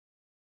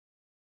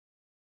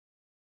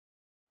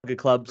Younger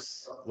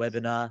Clubs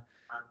webinar.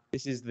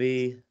 This is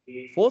the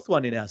fourth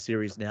one in our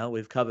series now.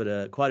 We've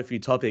covered quite a few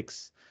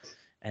topics,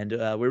 and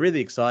we're really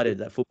excited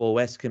that Football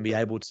West can be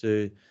able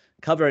to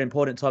cover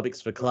important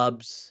topics for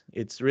clubs.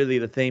 It's really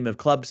the theme of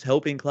clubs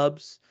helping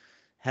clubs,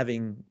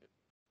 having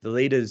the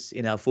leaders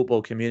in our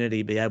football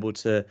community be able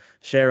to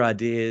share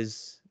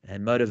ideas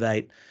and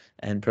motivate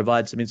and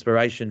provide some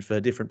inspiration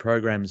for different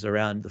programs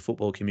around the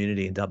football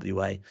community in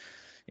WA.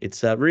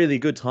 It's really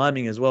good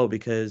timing as well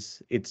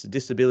because it's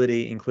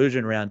Disability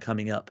Inclusion Round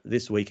coming up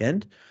this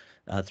weekend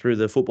through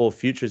the Football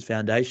Futures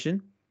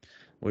Foundation.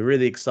 We're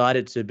really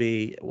excited to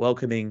be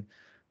welcoming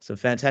some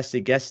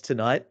fantastic guests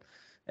tonight.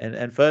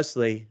 And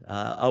firstly,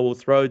 I will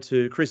throw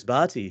to Chris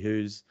Barty,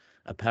 who's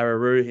a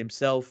Pararoo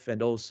himself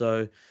and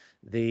also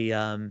the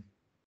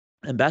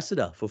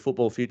ambassador for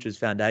Football Futures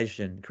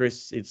Foundation.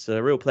 Chris, it's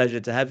a real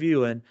pleasure to have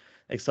you and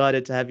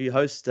excited to have you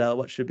host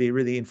what should be a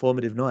really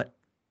informative night.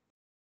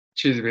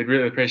 Cheers, Abid.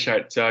 Really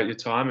appreciate your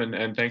time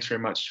and thanks very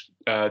much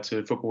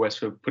to Football West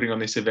for putting on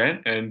this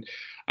event and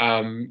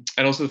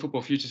also the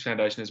Football Futures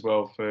Foundation as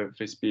well for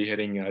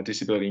spearheading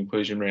Disability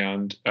Inclusion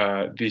Round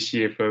this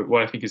year for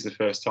what I think is the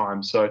first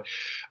time. So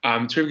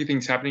terrific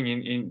things happening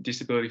in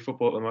disability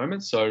football at the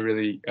moment. So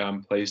really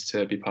pleased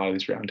to be part of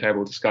this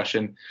roundtable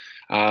discussion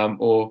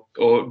or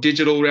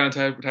digital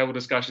roundtable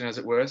discussion, as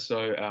it were.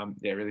 So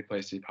yeah, really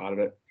pleased to be part of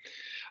it.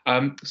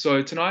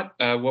 So tonight,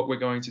 what we're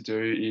going to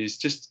do is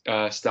just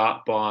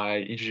start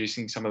by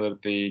introducing some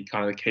of the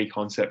kind of the key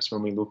concepts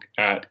when we look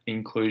at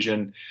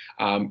inclusion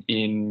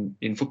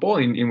in football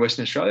in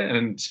Western Australia,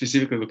 and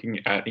specifically looking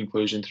at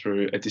inclusion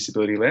through a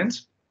disability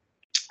lens.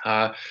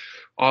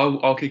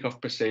 I'll kick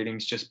off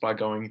proceedings just by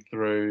going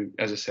through,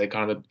 as I said,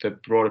 kind of the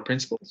broader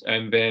principles,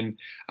 and then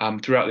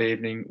throughout the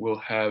evening we'll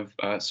have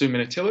Sue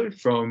Minutillo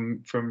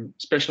from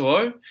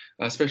Special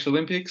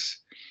Olympics.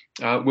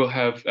 We'll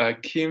have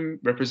Kim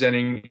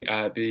representing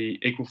the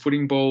Equal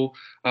Footingball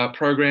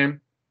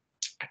program,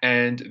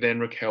 and then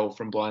Raquelle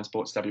from Blind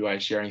Sports WA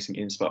sharing some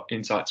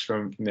insights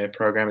from their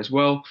program as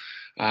well.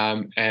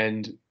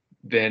 And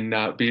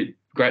then be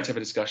great to have a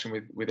discussion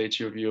with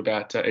each of you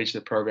about each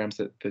of the programs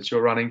that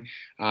you're running,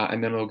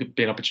 and then it'll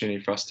be an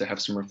opportunity for us to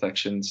have some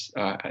reflections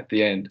at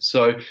the end.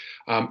 So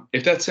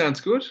if that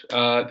sounds good,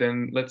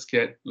 then let's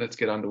get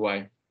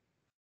underway.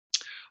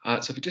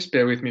 So if you just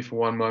bear with me for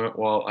one moment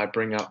while I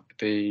bring up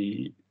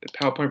the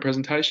PowerPoint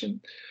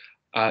presentation.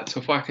 So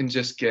if I can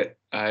just get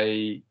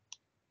a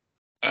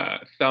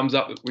thumbs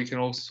up that we can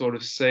all sort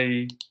of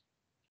see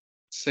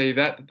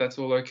that's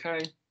all okay.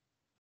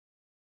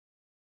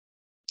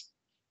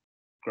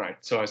 Great.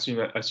 So I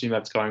assume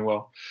that's going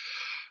well.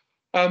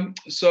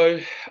 So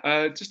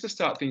just to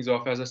start things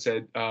off, as I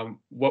said,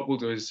 what we'll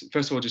do is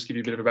first of all just give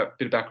you a bit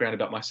of background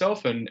about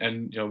myself and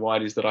you know why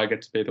it is that I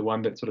get to be the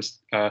one that sort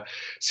of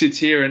sits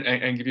here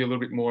and give you a little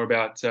bit more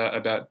about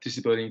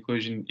disability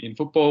inclusion in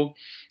football,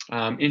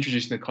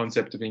 introducing the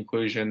concept of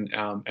inclusion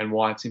and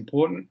why it's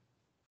important.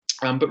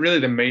 But really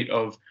the meat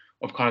of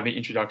kind of the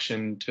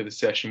introduction to the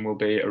session will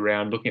be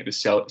around looking at the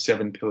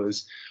 7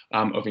 pillars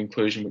of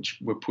inclusion, which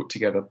were put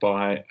together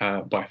by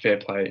Fair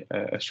Play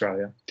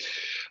Australia.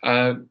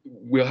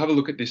 We'll have a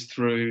look at this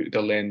through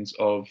the lens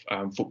of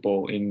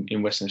football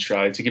in Western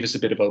Australia to give us a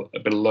bit of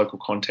local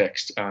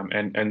context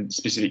and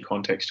specific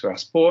context to our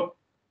sport.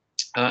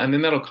 And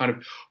then that'll kind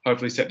of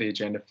hopefully set the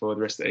agenda for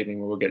the rest of the evening,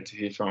 where we'll get to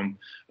hear from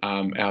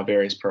our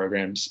various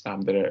programs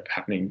that are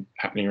happening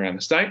around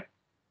the state.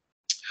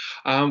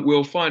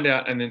 We'll find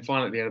out, and then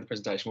finally at the end of the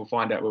presentation, we'll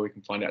find out where we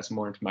can find out some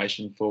more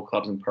information for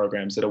clubs and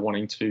programs that are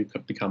wanting to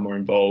become more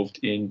involved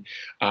in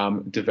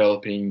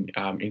developing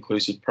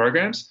inclusive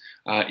programs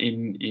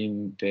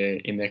in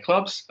their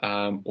clubs,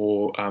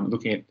 or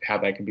looking at how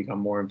they can become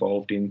more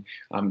involved in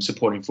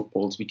supporting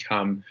football to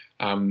become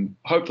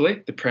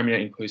hopefully the premier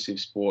inclusive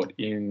sport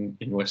in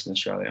Western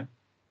Australia.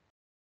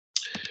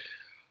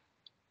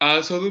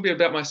 So a little bit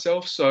about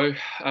myself. So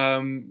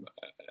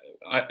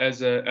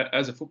as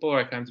a footballer,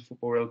 I came to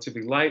football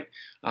relatively late,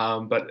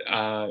 but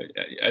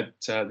at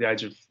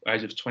the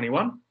age of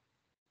 21,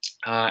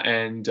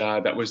 and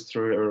that was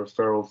through a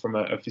referral from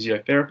a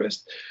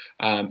physiotherapist.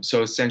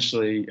 So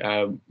essentially,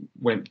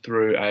 went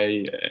through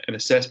an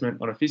assessment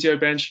on a physio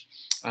bench.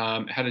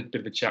 Had a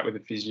bit of a chat with a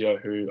physio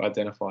who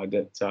identified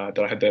that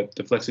I had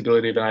the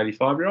flexibility of an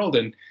 85-year-old,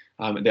 and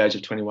at the age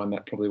of 21,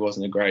 that probably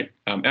wasn't a great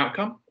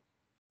outcome.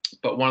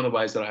 But one of the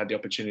ways that I had the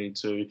opportunity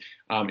to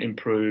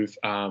improve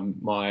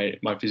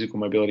my physical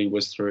mobility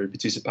was through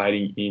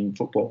participating in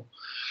football.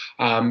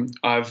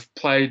 I've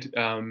played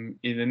in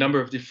a number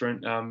of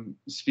different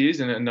spheres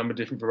and a number of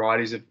different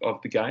varieties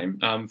of the game.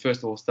 First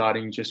of all,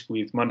 starting just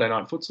with Monday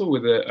night futsal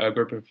with a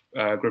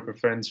group of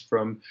friends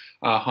from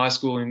high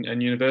school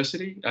and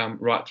university,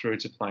 right through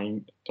to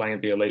playing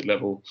at the elite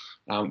level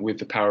with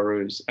the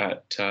Pararoos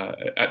at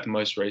the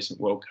most recent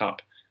World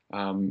Cup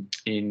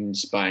in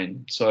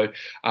Spain. So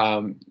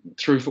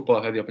through football,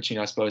 I've had the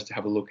opportunity, I suppose, to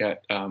have a look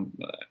at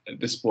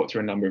the sport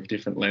through a number of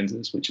different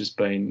lenses, which has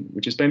been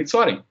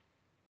exciting.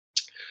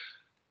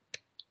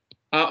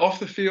 Off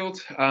the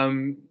field,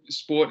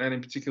 sport, and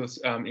in particular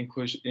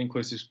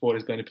inclusive sport,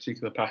 has been a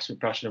particular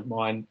passion of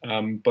mine,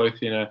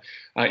 both in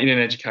an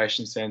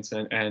education sense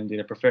and in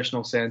a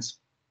professional sense.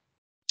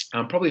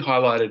 Probably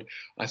highlighted,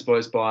 I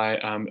suppose, by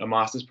a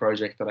master's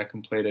project that I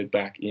completed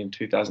back in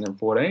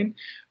 2014,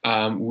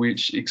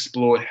 which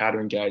explored how to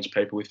engage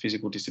people with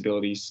physical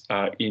disabilities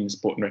in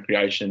sport and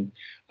recreation,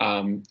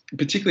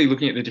 particularly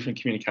looking at the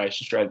different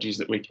communication strategies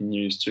that we can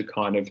use to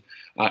kind of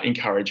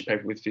encourage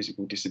people with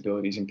physical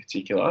disabilities in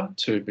particular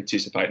to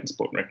participate in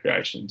sport and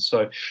recreation.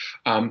 So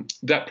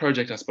that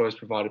project, I suppose,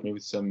 provided me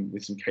with some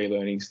key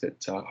learnings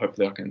that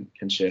hopefully I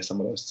can share some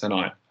of those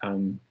tonight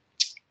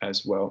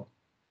as well.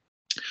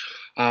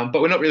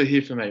 But we're not really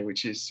here for me,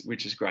 which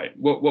is great.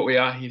 What we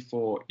are here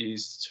for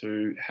is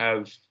to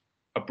have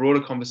a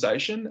broader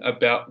conversation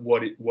about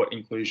what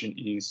inclusion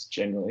is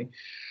generally.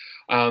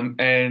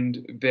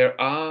 And there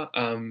are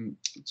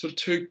sort of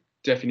two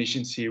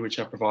definitions here which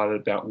are provided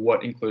about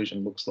what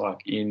inclusion looks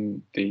like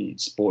in the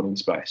sporting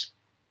space.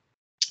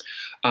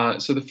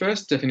 So the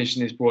first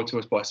definition is brought to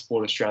us by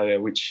Sport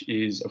Australia, which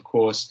is, of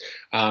course,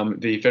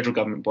 the federal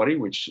government body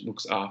which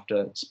looks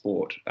after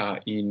sport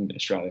in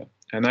Australia.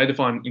 And they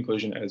define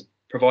inclusion as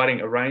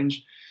providing a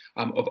range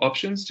of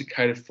options to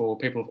cater for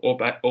people of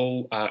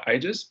all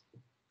ages,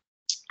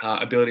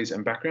 abilities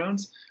and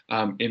backgrounds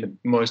in the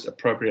most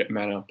appropriate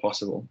manner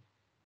possible.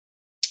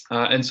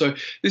 And so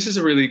this is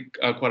a really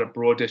quite a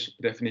broad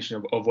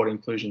definition of what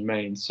inclusion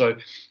means. So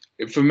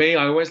for me,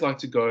 I always like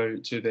to go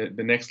to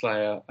the next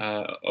layer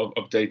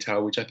of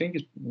detail, which I think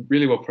is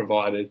really well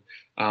provided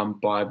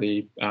by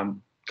the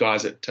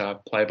guys at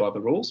Play by the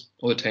Rules,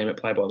 or the team at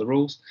Play by the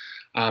Rules.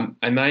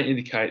 And they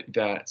indicate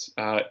that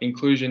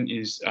inclusion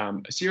is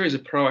a series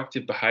of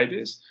proactive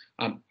behaviours,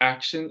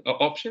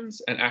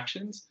 options and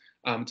actions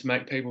to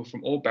make people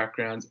from all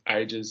backgrounds,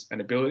 ages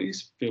and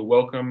abilities feel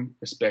welcome,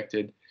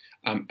 respected,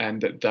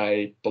 and that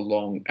they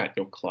belong at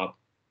your club.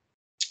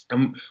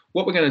 And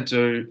what we're going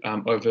to do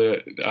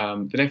over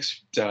the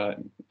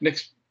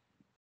next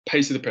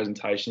piece of the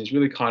presentation is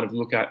really kind of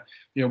look at,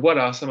 what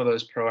are some of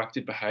those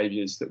proactive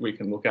behaviours that we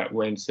can look at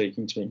when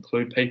seeking to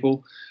include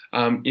people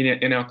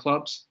in our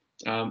clubs.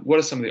 What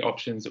are some of the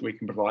options that we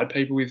can provide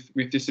people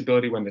with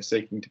disability when they're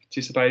seeking to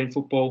participate in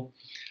football?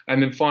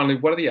 And then finally,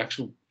 what are the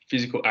actual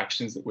physical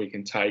actions that we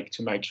can take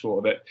to make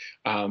sure that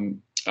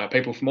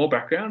people from all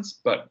backgrounds,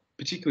 but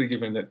particularly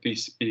given that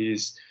this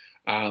is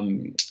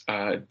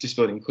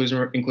disability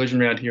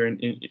inclusion around here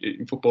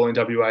in football in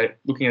WA,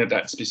 looking at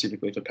that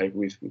specifically for people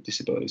with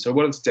disabilities. So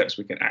what are the steps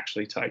we can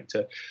actually take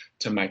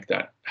to make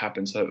that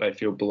happen so that they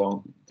feel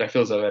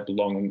as though they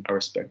belong and are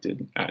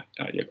respected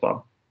at your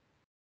club?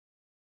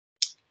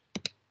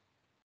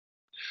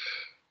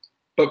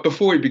 But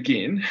before we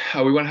begin,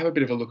 we want to have a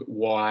bit of a look at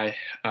why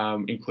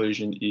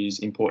inclusion is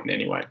important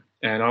anyway.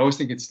 And I always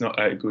think it's not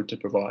good to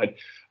provide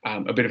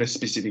a bit of a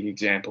specific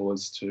example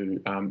as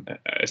to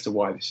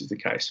why this is the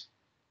case.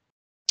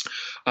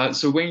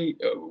 So we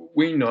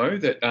know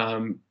that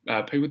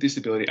people with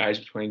disability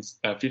aged between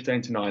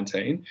 15 to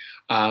 19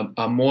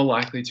 are more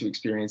likely to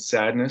experience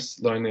sadness,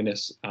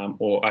 loneliness,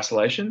 or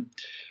isolation.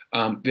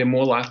 They're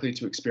more likely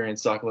to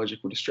experience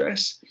psychological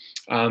distress,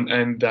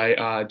 and they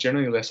are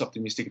generally less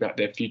optimistic about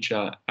their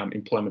future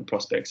employment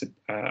prospects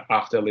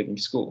after leaving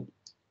school.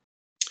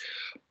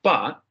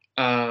 But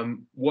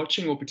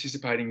watching or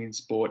participating in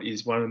sport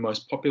is one of the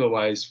most popular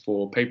ways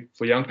for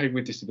young people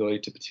with disability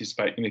to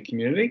participate in the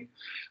community.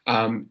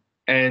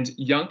 And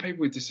young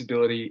people with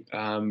disability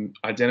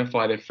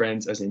identify their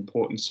friends as an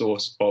important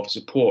source of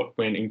support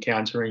when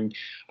encountering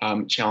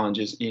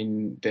challenges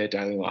in their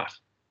daily life.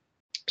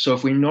 So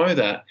if we know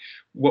that,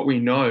 what we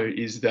know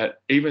is that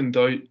even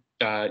though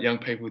young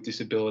people with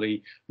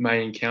disability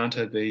may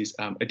encounter these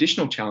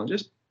additional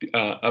challenges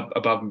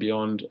above and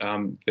beyond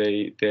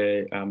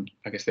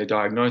their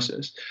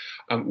diagnosis,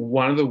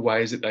 one of the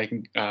ways that they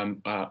can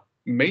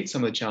meet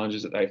some of the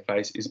challenges that they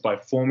face is by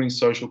forming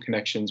social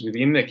connections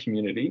within their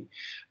community.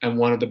 And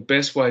one of the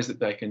best ways that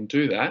they can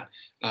do that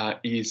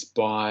is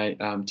by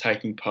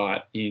taking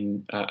part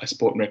in a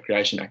sport and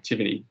recreation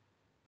activity.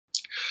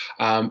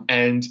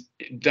 And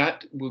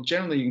that will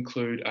generally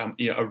include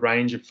a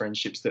range of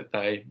friendships that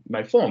they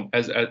may form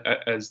as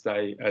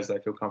they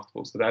feel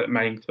comfortable. So that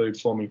may include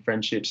forming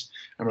friendships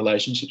and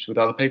relationships with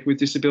other people with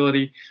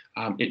disability.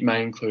 It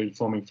may include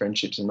forming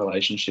friendships and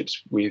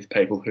relationships with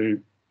people who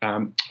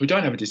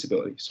don't have a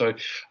disability. So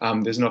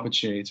there's an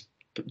opportunity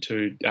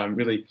to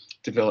really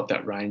develop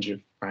that range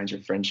of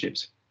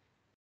friendships.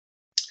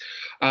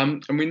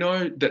 And we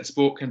know that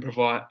sport can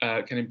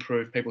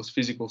improve people's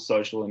physical,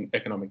 social, and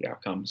economic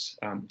outcomes.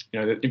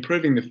 That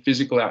improving the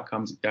physical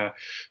outcomes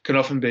can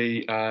often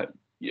be, I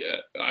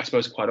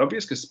suppose, quite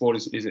obvious because sport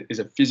is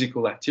a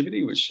physical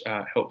activity which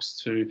helps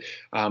to,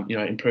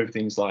 improve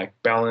things like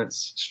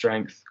balance,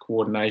 strength,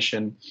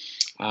 coordination,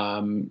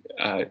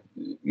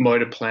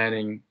 motor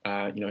planning,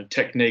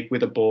 technique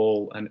with a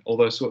ball, and all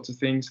those sorts of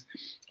things.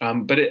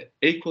 But it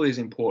equally as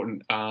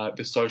important are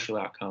the social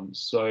outcomes.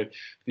 So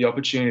the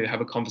opportunity to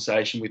have a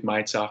conversation with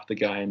mates after the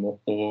game,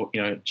 or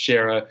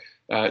share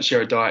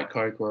share a Diet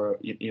Coke or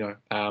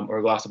or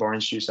a glass of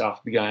orange juice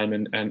after the game,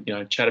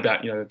 and chat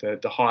about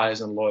the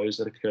highs and lows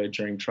that occurred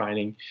during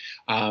training,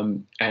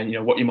 and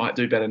what you might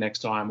do better next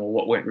time or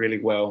what went really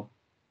well,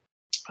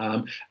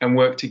 and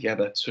work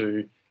together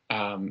to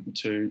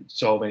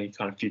solve any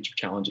kind of future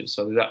challenges.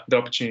 So the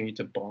opportunity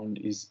to bond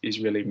is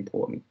really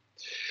important.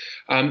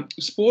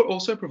 Sport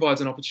also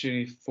provides an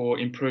opportunity for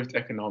improved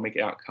economic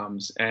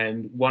outcomes.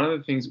 And one of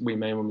the things we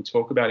mean when we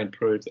talk about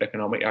improved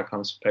economic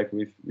outcomes for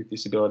people with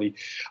disability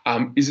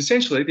is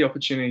essentially the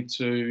opportunity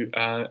to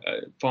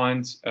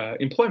find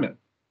employment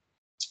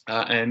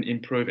and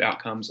improve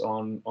outcomes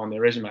on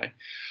their resume.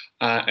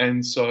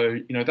 And so,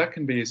 that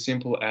can be as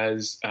simple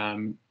as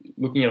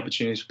looking at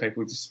opportunities for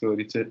people with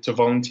disability to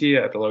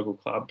volunteer at the local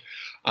club,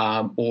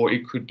 or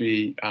it could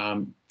be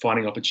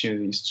finding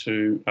opportunities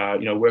to,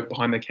 work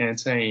behind the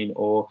canteen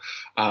or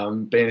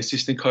be an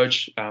assistant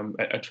coach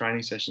at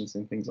training sessions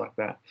and things like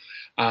that.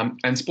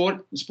 And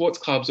sports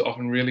clubs are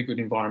often really good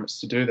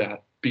environments to do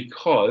that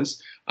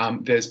because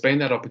there's been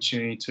that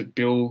opportunity to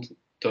build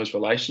those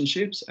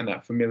relationships and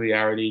that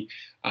familiarity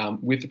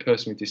with the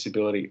person with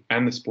disability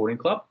and the sporting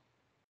club.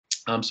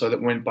 So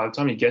that by the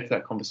time you get to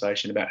that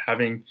conversation about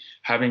having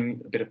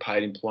a bit of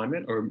paid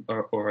employment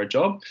or a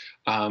job,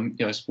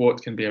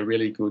 sport can be a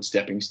really good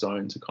stepping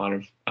stone to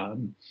kind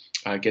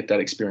of get that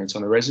experience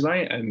on the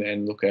resume and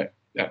then look at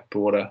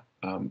broader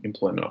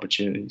employment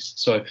opportunities.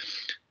 So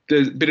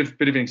there's a bit of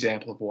an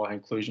example of why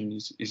inclusion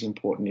is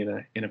important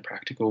in a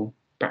practical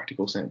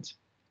sense.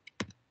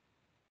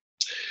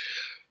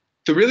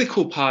 The really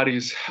cool part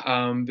is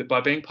that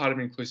by being part of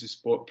an inclusive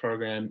sport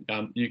program,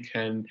 you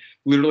can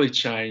literally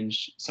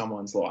change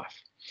someone's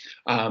life.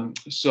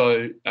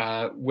 So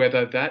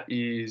whether that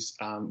is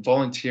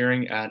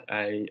volunteering at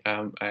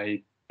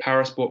a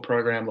parasport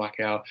program like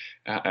our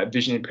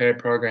vision impaired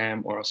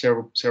program or our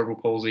cerebral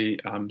palsy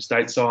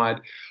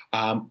stateside,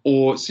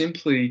 or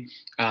simply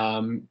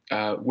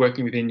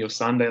working within your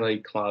Sunday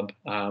League club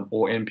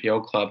or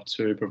NPL club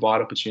to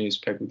provide opportunities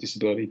for people with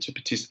disability to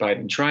participate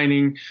in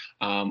training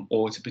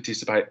or to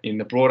participate in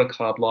the broader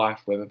club life,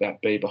 whether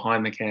that be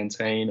behind the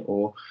canteen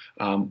or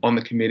on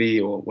the committee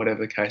or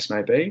whatever the case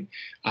may be.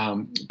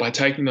 By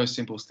taking those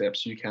simple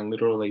steps, you can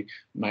literally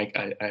make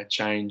a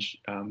change,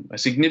 a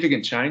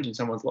significant change in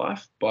someone's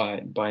life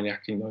by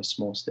enacting those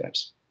small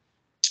steps.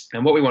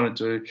 And what we want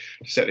to do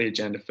to set the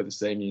agenda for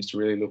this evening is to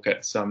really look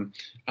at some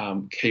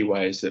key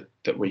ways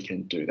that we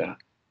can do that.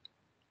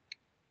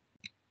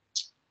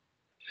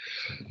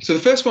 So the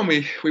first one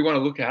we want to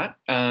look at,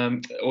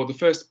 or the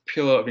first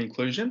pillar of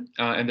inclusion,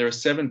 and there are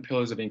 7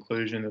 pillars of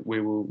inclusion that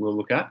we'll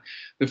look at.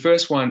 The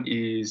first one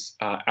is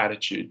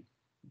attitude.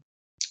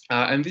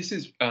 And this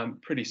is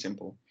pretty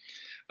simple.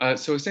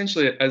 So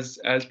essentially,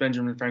 as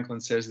Benjamin Franklin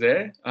says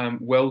there,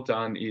 well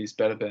done is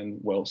better than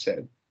well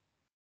said.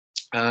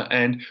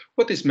 And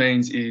what this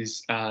means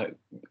is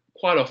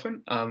quite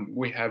often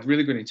we have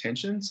really good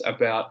intentions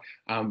about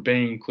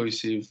being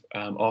inclusive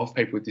of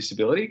people with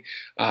disability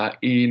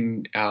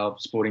in our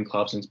sporting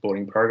clubs and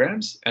sporting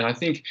programs. And I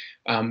think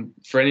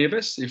for any of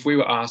us, if we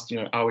were asked,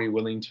 are we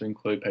willing to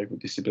include people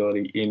with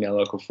disability in our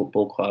local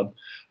football club,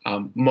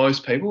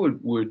 most people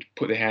would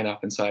put their hand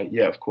up and say,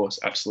 yeah, of course,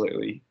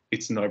 absolutely,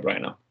 it's a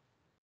no-brainer.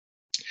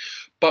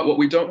 But what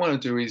we don't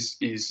want to do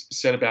is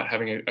set about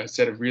having a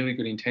set of really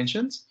good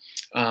intentions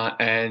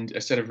and a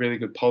set of really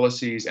good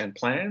policies and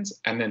plans,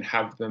 and then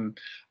have them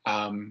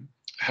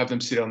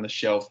sit on the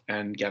shelf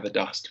and gather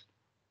dust.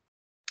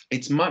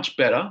 It's much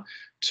better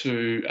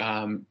to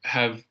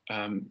have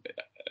a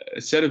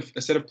set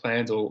of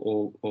plans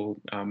or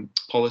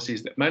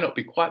policies that may not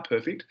be quite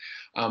perfect,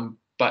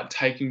 but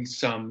taking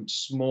some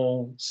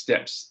small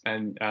steps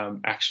and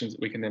actions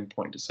that we can then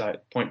point to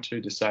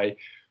say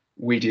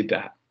we did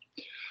that.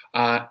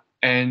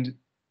 And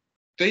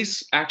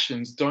these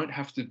actions don't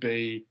have to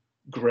be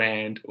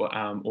grand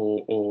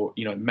or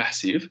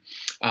massive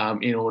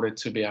in order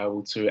to be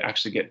able to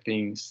actually get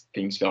things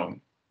going.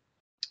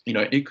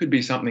 It could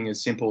be something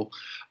as simple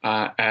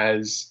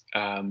as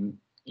doing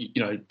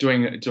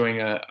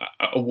a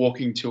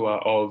walking tour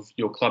of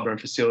your clubroom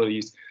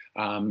facilities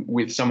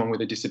with someone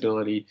with a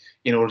disability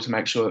in order to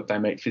make sure that they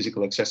meet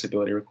physical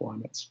accessibility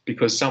requirements,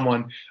 because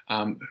someone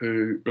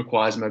who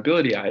requires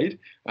mobility aid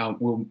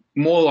will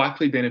more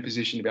likely be in a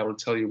position to be able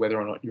to tell you whether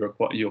or not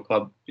your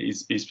club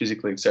is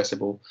physically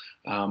accessible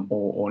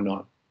or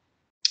not.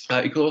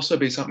 It could also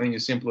be something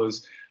as simple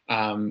as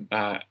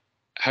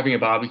having a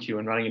barbecue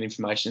and running an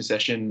information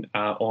session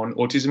on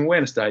Autism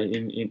Awareness Day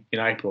in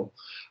April.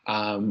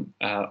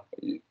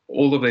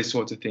 All of these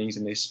sorts of things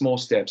and these small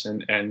steps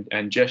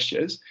and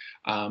gestures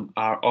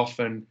are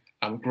often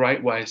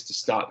great ways to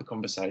start the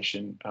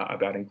conversation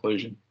about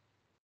inclusion.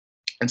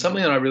 And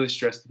something that I really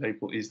stress to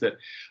people is that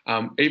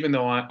even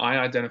though I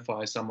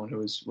identify as someone who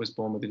was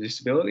born with a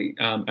disability,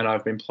 and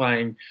I've been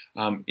playing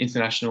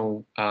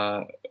international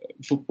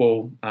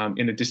football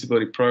in the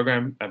disability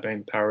program. I've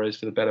been Pararoos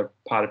for the better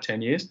part of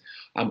 10 years.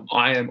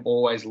 I am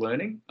always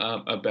learning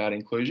about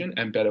inclusion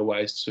and better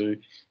ways to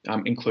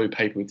include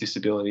people with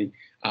disability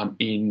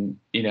in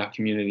our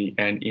community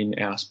and in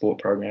our sport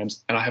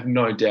programs. And I have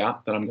no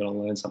doubt that I'm going to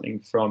learn something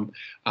from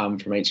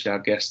each of our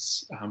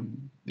guests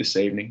this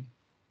evening.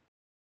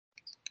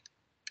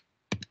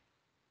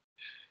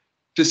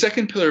 The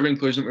second pillar of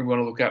inclusion that we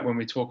want to look at when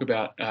we talk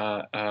about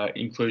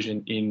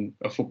inclusion in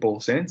a football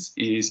sense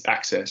is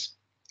access.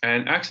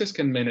 And access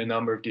can mean a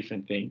number of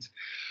different things.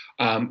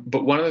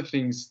 But one of the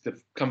things that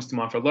comes to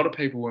mind for a lot of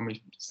people when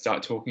we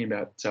start talking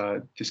about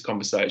this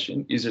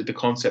conversation is the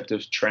concept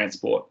of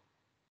transport.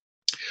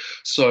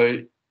 So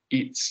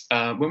it's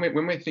when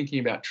we're thinking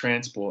about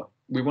transport,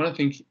 we want to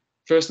think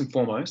first and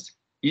foremost,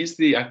 is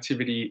the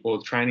activity or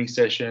the training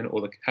session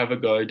or the have a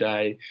go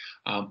day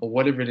or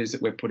whatever it is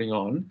that we're putting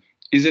on,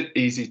 is it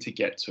easy to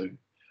get to?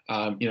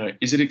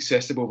 Is it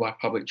accessible by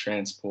public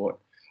transport?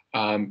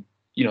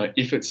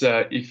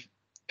 If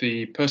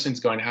the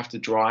person's going to have to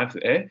drive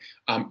there,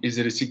 is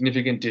it a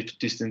significant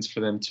distance for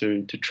them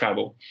to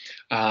travel?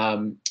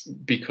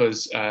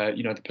 Because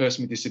the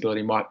person with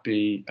disability might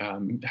be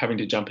having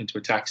to jump into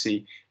a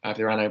taxi if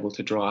they're unable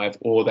to drive,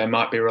 or they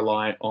might be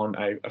reliant on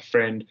a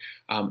friend,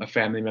 a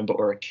family member,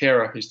 or a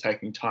carer who's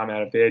taking time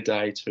out of their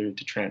day to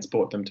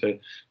transport them to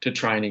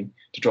training,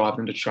 to drive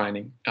them to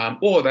training,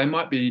 or they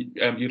might be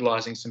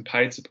utilising some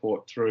paid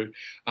support through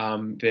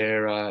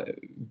their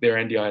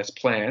NDIS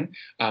plan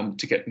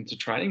to get them to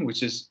training,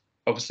 which is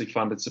obviously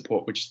funded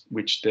support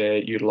which they're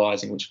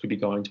utilising, which could be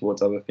going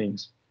towards other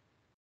things.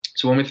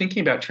 So when we're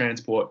thinking about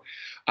transport,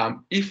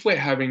 if we're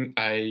having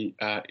a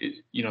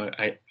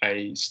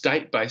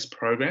state-based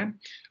program,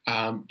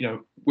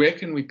 where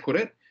can we put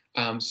it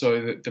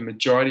so that the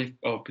majority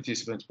of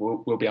participants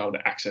will be able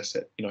to access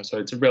it? So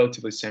it's a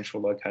relatively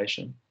central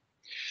location.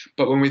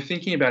 But when we're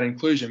thinking about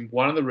inclusion,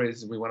 one of the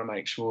reasons we want to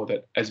make sure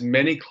that as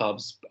many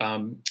clubs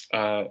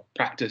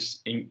practice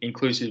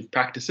inclusive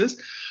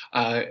practices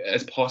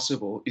as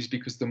possible is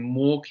because the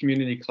more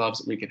community clubs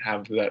that we can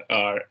have that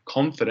are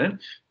confident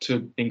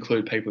to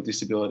include people with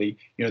disability,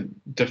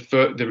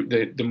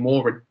 the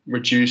more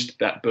reduced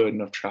that burden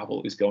of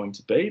travel is going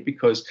to be,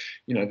 because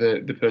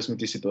the person with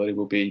disability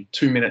will be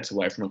 2 minutes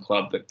away from a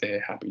club that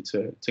they're happy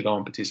to go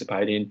and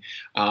participate in,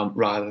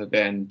 rather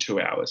than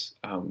 2 hours,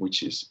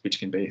 which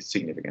can be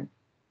significant.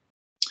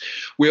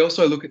 We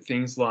also look at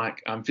things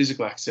like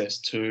physical access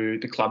to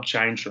the club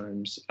change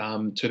rooms,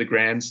 to the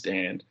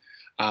grandstand,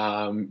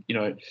 parking.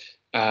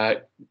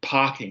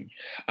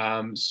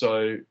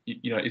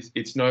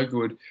 It's no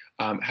good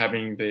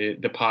having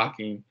the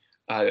parking,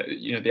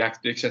 the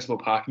accessible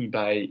parking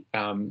bay,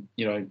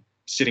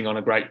 sitting on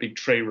a great big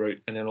tree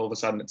root, and then all of a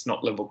sudden it's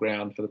not level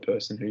ground for the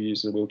person who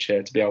uses a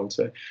wheelchair to be able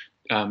to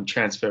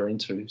transfer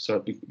into.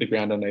 So the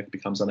ground underneath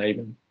becomes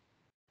uneven.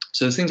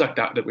 So there's things like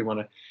that we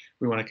want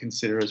to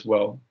consider as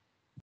well.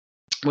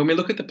 When we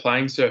look at the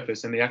playing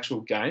surface and the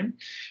actual game,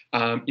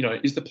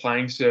 is the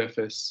playing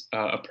surface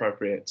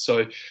appropriate?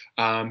 So,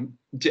 and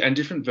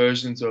different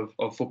versions of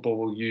football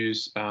will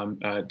use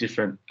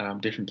different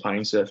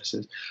playing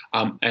surfaces.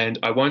 And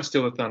I won't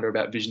steal the thunder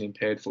about vision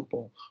impaired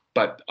football,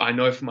 but I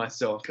know for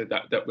myself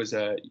that was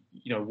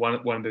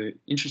one of the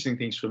interesting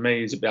things for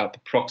me is about the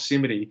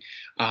proximity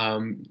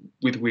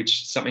with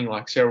which something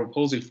like cerebral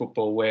palsy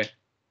football, where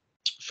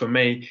for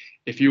me,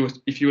 if you were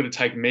to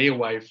take me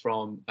away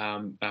from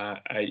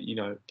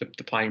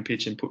the playing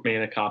pitch and put me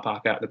in a car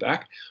park out the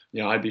back,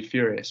 I'd be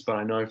furious. But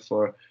I know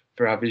for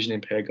our vision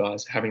impaired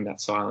guys, having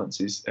that silence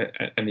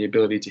and the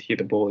ability to hear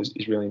the ball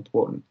is really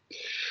important.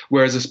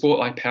 Whereas a sport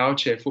like power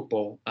chair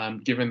football,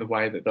 given the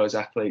way that those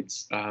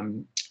athletes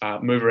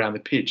move around the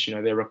pitch,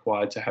 they're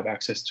required to have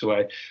access to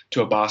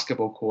a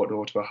basketball court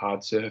or to a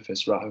hard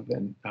surface rather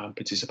than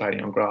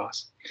participating on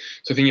grass.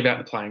 So thinking about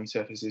the playing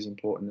surface is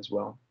important as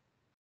well.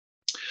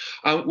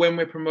 When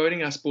we're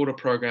promoting our sport or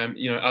program,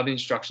 are the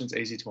instructions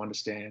easy to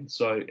understand?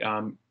 So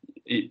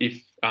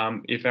if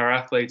our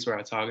athletes or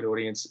our target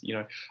audience,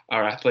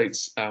 are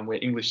athletes where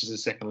English is a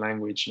second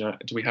language,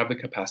 do we have the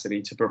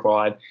capacity to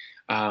provide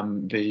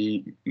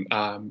the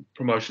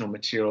promotional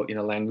material in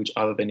a language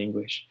other than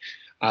English?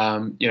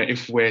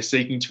 If we're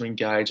seeking to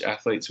engage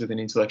athletes with an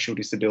intellectual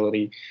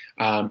disability,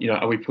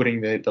 are we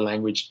putting the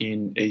language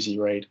in easy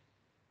read?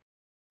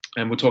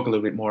 And we'll talk a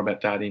little bit more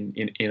about that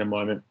in a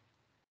moment.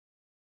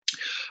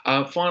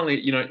 Finally,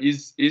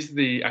 is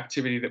the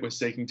activity that we're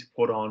seeking to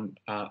put on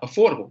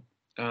affordable?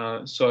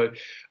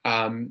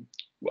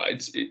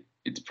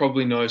 It's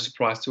probably no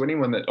surprise to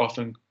anyone that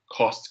often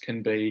costs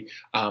can be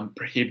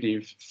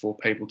prohibitive for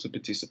people to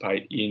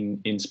participate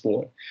in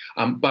sport.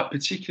 But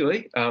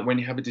particularly when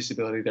you have a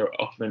disability, there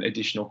are often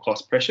additional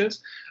cost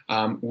pressures,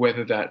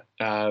 whether that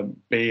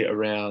be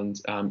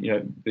around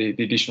the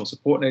additional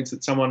support needs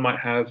that someone might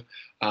have,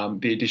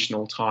 the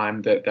additional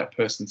time that that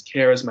person's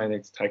carers may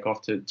need to take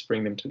off to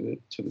bring them to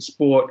the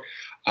sport.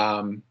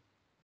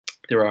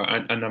 there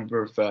are a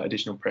number of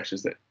additional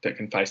pressures that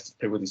can face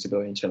people with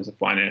disability in terms of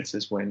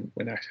finances when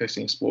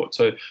accessing sport.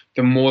 So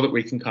the more that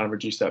we can kind of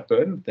reduce that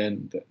burden,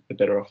 then the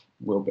better off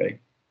we'll be.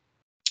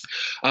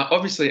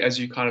 Obviously, as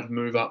you kind of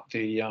move up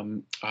the,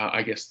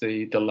 I guess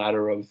the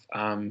ladder of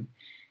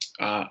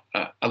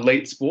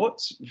elite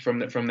sports from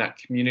that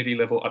community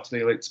level up to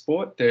the elite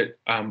sport, that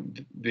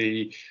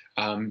the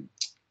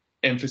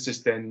emphasis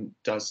then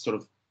does sort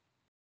of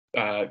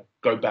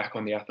go back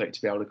on the athlete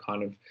to be able to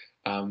kind of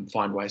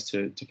find ways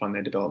to fund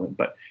their development.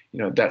 But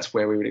that's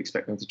where we would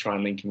expect them to try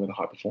and link in with a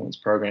high performance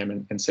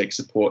program and seek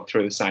support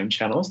through the same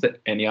channels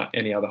that any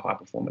other high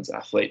performance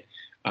athlete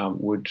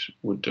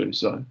would do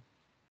so.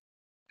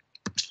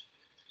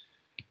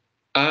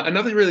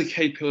 Another really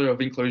key pillar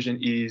of inclusion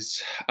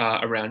is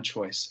around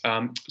choice.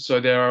 So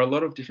there are a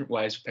lot of different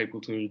ways for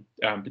people to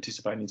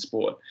participate in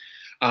sport.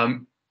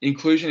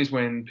 Inclusion is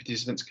when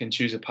participants can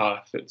choose a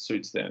path that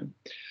suits them.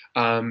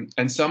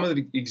 And some of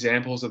the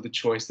examples of the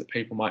choice that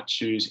people might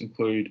choose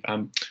include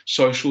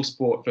social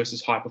sport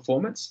versus high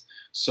performance.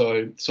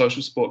 So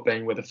social sport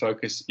being where the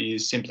focus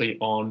is simply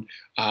on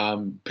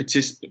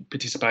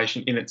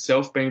participation in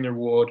itself being the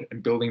reward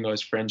and building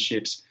those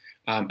friendships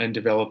and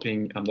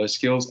developing those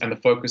skills, and the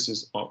focus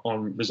is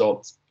on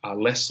results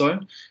less so.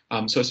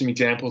 So some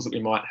examples that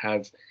we might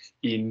have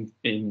in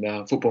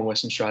football in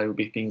Western Australia would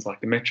be things like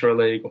the Metro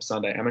League or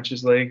Sunday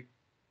Amateurs League.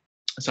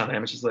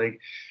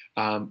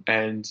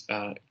 And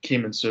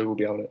Kim and Sue will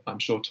be able to, I'm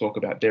sure, talk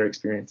about their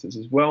experiences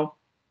as well.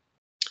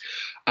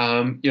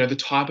 The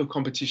type of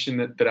competition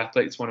that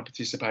athletes want to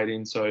participate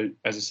in. So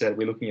as I said,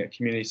 we're looking at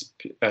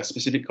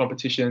community-specific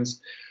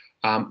competitions,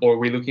 or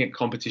we're looking at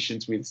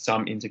competitions with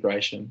some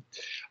integration.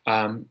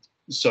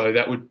 So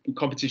that would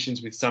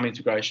competitions with some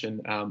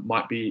integration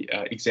might be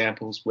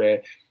examples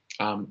where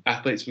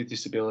athletes with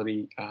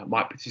disability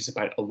might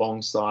participate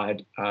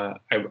alongside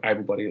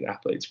able-bodied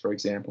athletes, for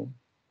example.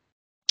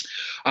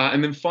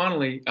 And then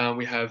finally,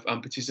 we have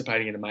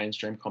participating in a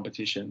mainstream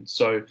competition.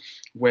 So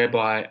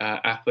whereby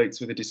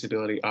athletes with a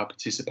disability are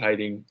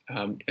participating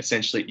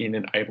essentially in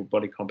an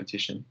able-bodied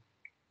competition.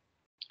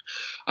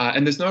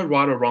 And there's no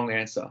right or wrong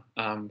answer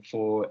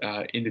for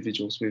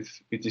individuals with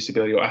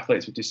disability or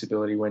athletes with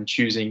disability when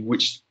choosing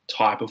which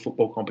type of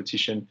football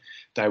competition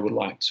they would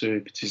like to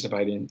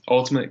participate in.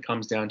 Ultimately, it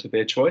comes down to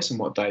their choice and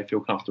what they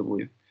feel comfortable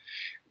with.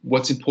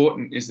 What's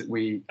important is that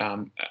we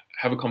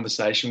have a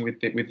conversation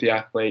with the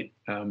athlete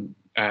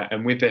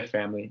and with their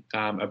family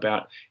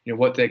about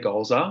what their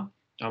goals are,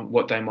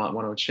 what they might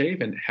want to achieve,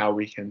 and how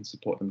we can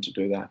support them to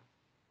do that.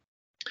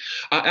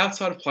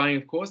 Outside of playing,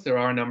 of course, there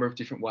are a number of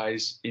different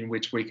ways in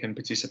which we can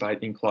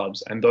participate in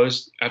clubs, and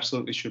those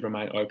absolutely should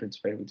remain open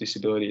to people with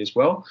disability as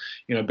well,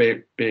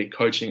 be it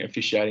coaching,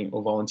 officiating,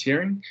 or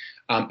volunteering.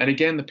 And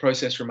again, the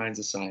process remains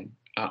the same,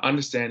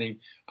 understanding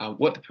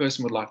what the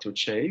person would like to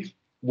achieve,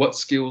 what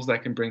skills they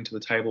can bring to the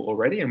table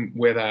already and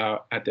where they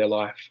are at their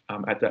life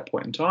at that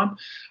point in time,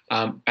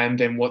 and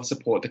then what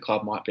support the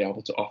club might be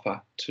able to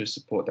offer to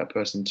support that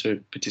person to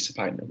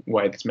participate in a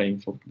way that's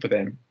meaningful for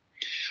them.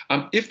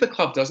 If the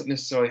club doesn't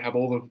necessarily have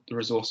all of the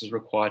resources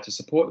required to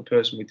support the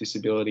person with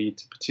disability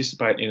to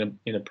participate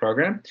in a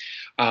program,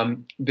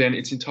 then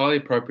it's entirely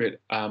appropriate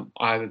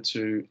either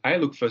to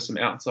look for some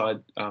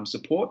outside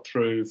support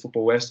through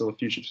Football West or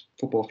the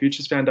Football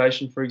Futures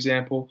Foundation, for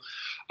example,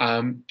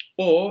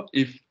 or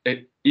if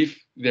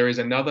there is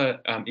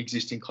another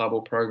existing club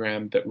or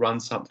program that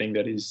runs something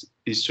that is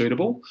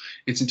suitable,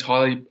 it's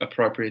entirely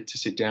appropriate to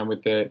sit down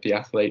with the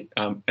athlete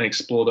and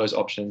explore those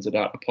options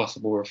about a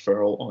possible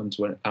referral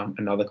onto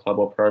another club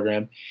or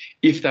program,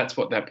 if that's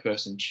what that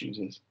person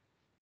chooses.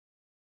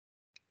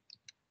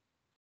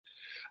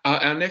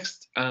 Our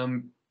next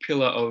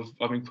pillar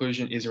of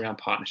inclusion is around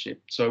partnership.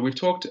 So we've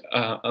talked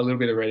a little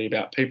bit already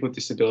about people with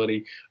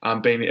disability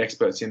being the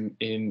experts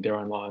in their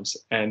own lives,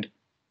 and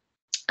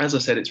as I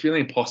said, it's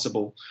really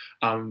impossible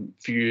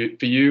for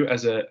you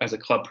as a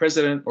club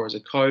president or as a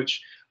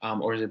coach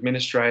or as an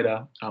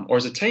administrator or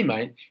as a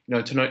teammate,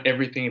 to know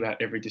everything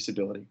about every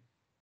disability.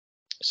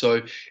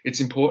 So it's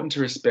important to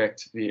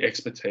respect the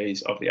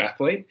expertise of the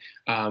athlete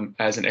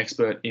as an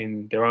expert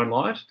in their own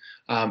life.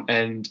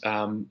 And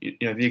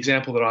the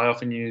example that I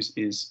often use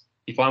is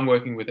if I'm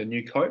working with a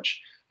new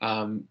coach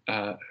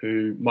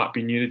who might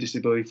be new to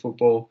disability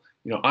football,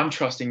 I'm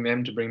trusting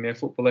them to bring their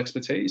football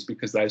expertise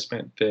because they've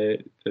spent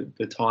the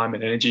time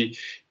and energy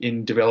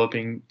in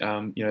developing,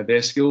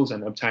 their skills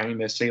and obtaining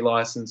their C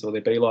license or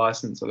their B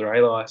license or their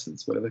A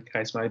license, whatever the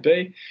case may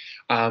be.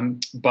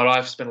 But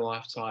I've spent a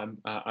lifetime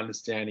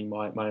understanding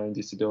my own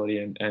disability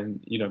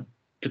and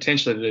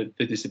potentially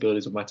the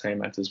disabilities of my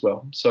teammates as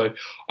well. So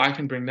I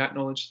can bring that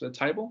knowledge to the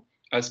table,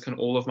 as can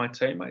all of my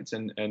teammates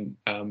and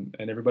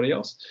everybody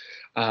else.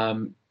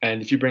 And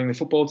if you bring the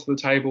football to the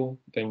table,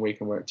 then we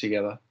can work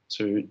together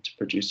to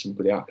produce some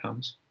good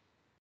outcomes.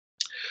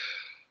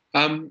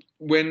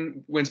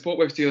 When sport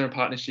works together in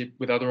partnership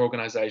with other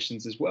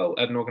organisations as well,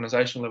 at an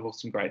organisational level,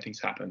 some great things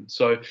happen.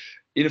 So,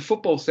 in a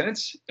football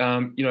sense,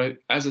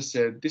 as I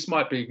said, this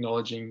might be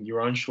acknowledging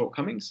your own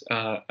shortcomings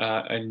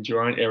and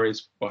your own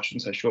areas. Well, I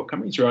shouldn't say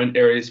shortcomings. Your own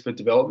areas for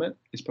development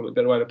is probably a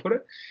better way to put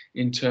it,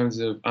 in terms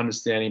of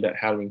understanding about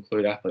how to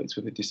include athletes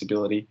with a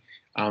disability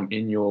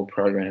in your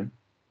program.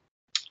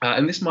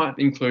 And this might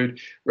include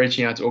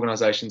reaching out to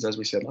organisations, as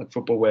we said, like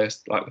Football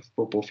West, like the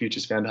Football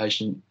Futures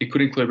Foundation. It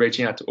could include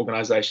reaching out to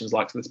organisations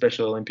like the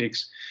Special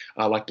Olympics,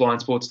 like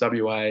Blind Sports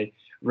WA,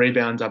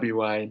 Rebound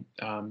WA,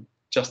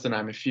 just to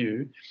name a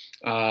few.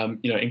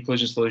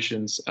 Inclusion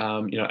Solutions.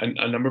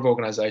 A number of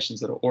organisations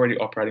that are already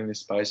operating in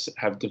this space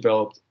have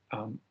developed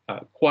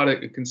quite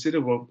a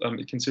considerable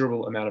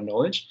amount of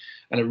knowledge,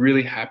 and are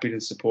really happy to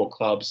support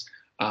clubs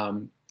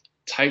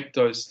take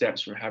those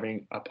steps from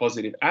having a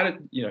positive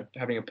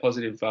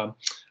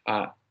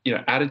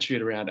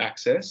attitude around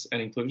access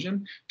and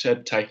inclusion to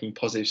taking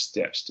positive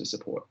steps to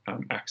support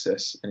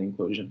access and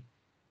inclusion.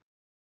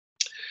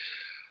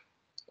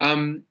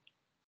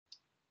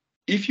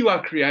 If you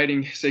are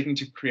seeking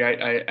to create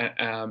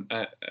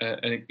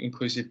an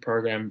inclusive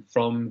program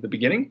from the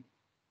beginning,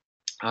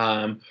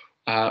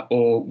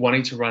 or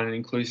wanting to run an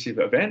inclusive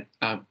event,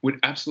 would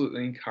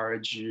absolutely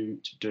encourage you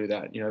to do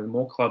that. The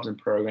more clubs and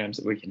programs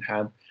that we can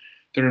have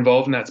that are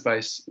involved in that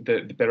space,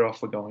 the better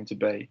off we're going to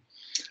be.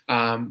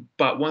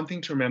 But one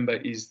thing to remember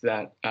is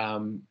that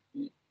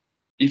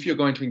if you're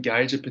going to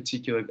engage a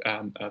particular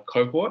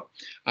cohort,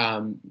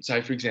 say,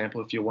 for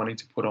example, if you're wanting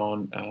to put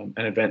on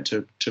an event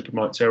to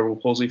promote cerebral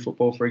palsy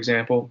football, for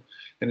example,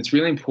 then it's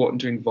really important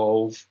to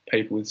involve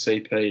people with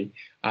CP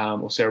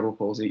or cerebral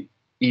palsy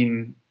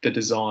in the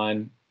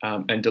design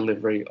and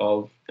delivery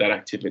of that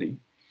activity.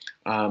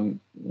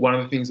 One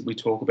of the things that we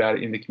talk about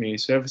in the community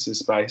services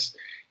space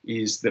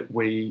is that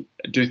we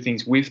do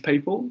things with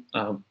people.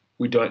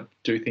 We don't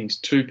do things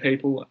to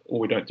people, or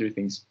we don't do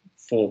things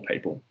for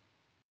people.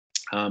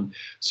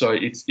 So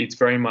it's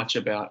very much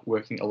about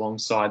working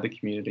alongside the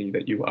community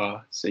that you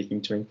are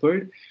seeking to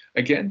include.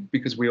 Again,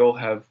 because we all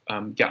have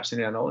gaps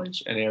in our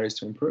knowledge and areas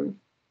to improve,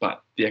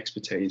 but the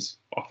expertise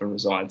often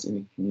resides in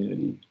the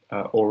community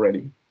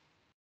already.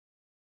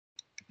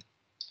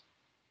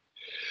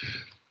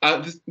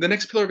 The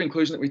next pillar of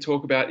inclusion that we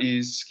talk about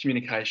is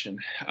communication.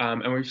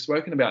 And we've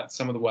spoken about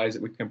some of the ways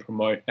that we can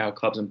promote our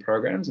clubs and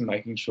programs and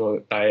making sure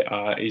that they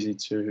are easy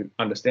to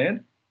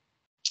understand.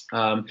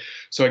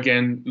 So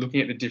again, looking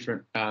at the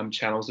different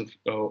channels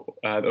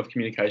of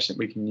communication that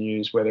we can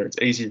use, whether it's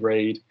easy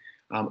read,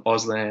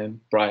 Auslan,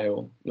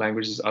 Braille,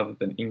 languages other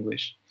than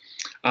English.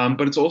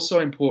 But it's also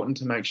important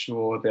to make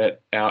sure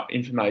that our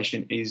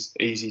information is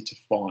easy to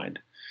find.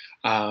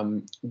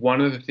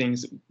 One of the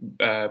things,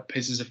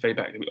 pieces of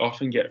feedback that we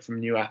often get from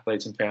new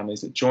athletes and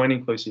families that join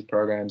inclusive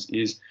programs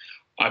is,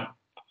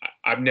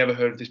 I've never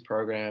heard of this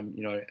program,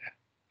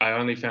 I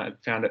only found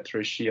it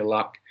through sheer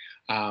luck,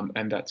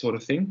 and that sort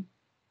of thing.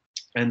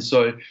 And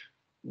so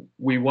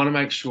we want to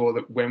make sure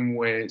that when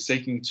we're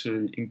seeking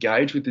to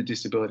engage with the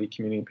disability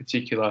community in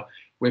particular,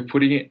 we're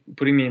putting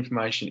the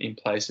information in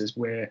places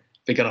where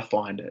they're going to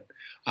find it.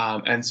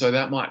 And so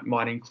that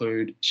might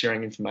include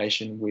sharing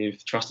information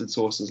with trusted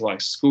sources like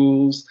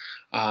schools,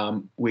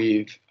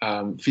 with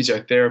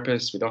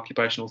physiotherapists, with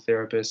occupational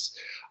therapists.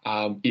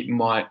 It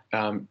might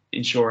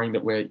ensuring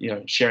that we're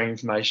sharing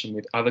information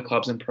with other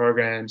clubs and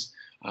programs,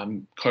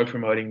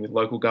 co-promoting with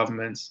local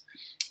governments,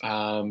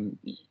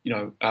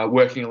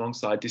 working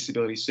alongside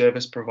disability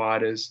service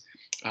providers,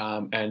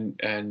 and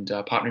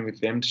partnering with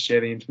them to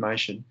share the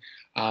information.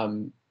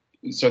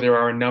 So there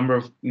are a number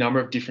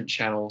of different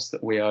channels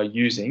that we are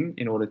using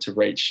in order to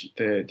reach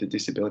the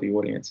disability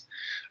audience.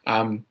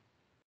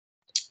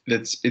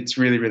 It's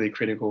really, really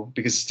critical,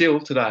 because still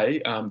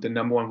today, the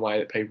number one way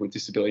that people with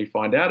disability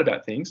find out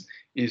about things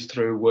is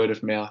through word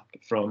of mouth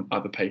from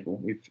other people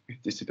with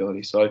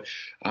disability. So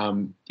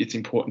it's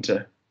important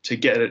to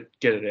get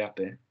it out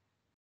there.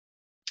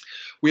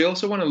 We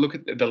also want to look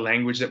at the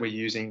language that we're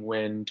using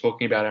when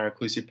talking about our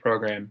inclusive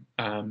program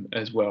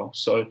as well.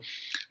 So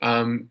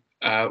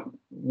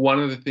one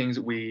of the things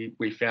that we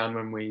found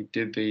when we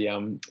did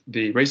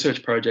the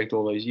research project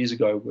all those years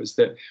ago was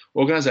that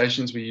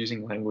organisations were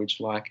using language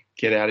like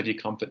 "get out of your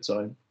comfort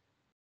zone,"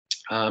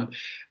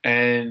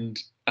 and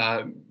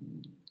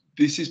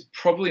this is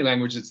probably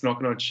language that's not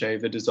going to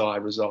achieve the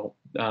desired result,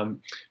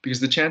 because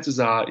the chances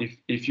are,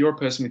 if you're a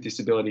person with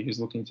disability who's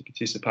looking to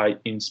participate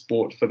in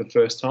sport for the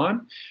first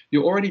time,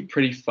 you're already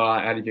pretty far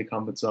out of your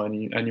comfort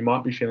zone, and you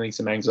might be feeling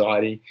some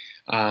anxiety,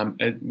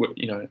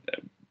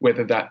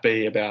 whether that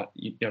be about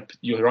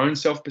your own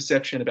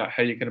self-perception about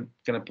how you're going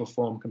to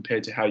perform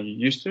compared to how you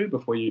used to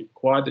before you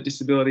acquired the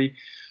disability,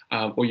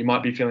 or you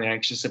might be feeling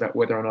anxious about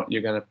whether or not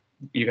you're going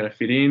to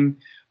fit in.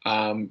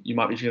 You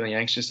might be feeling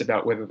anxious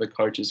about whether the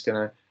coach is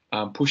going to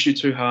push you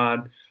too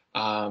hard.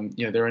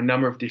 There are a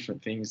number of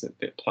different things that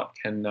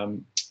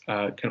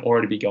can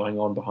already be going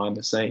on behind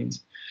the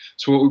scenes.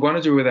 So what we want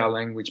to do with our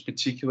language,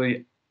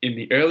 particularly in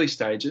the early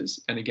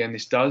stages, and again,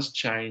 this does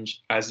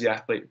change as the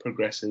athlete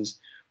progresses,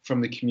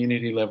 from the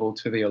community level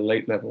to the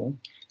elite level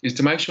is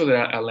to make sure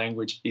that our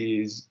language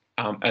is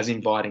as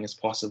inviting as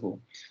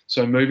possible.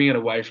 So moving it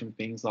away from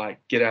things like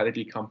get out of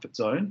your comfort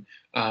zone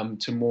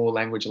to more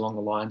language along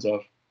the lines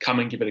of come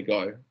and give it a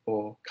go,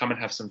 or come and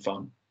have some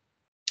fun,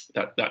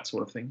 that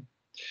sort of thing.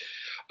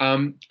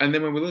 And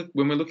then when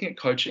we're looking at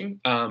coaching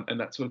and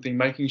that sort of thing,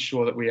 making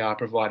sure that we are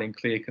providing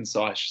clear,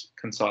 concise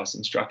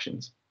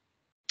instructions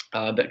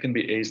that can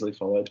be easily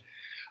followed.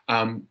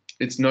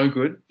 It's no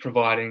good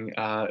providing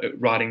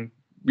writing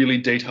really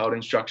detailed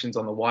instructions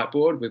on the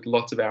whiteboard with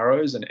lots of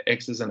arrows and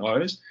X's and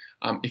O's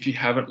if you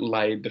haven't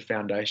laid the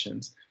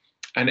foundations.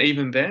 And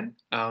even then,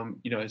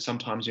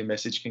 sometimes your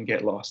message can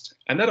get lost.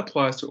 And that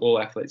applies to all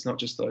athletes, not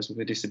just those with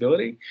a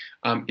disability.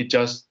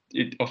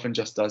 It often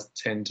just does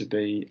tend to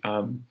be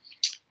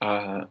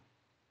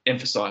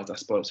emphasised, I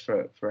suppose,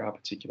 for our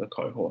particular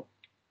cohort.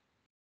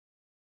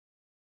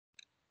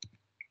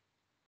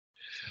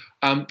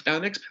 Our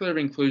next pillar of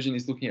inclusion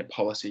is looking at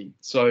policy.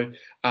 So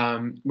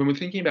when we're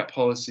thinking about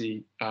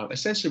policy,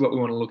 essentially what we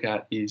want to look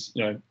at is,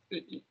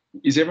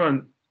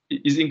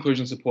 is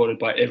inclusion supported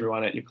by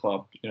everyone at your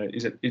club?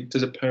 Does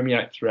it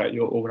permeate throughout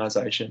your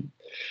organisation?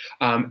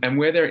 And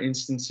where there are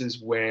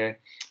instances where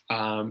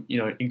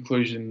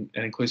inclusion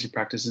and inclusive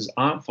practices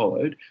aren't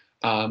followed,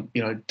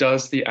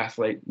 does the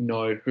athlete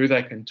know who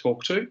they can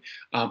talk to,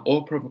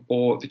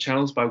 or the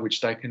channels by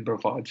which they can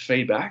provide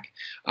feedback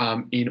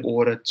in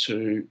order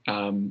to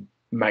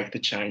make the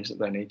change that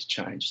they need to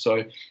change?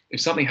 So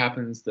if something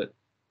happens that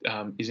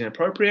is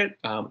inappropriate,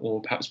 or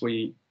perhaps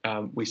we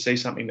see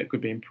something that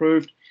could be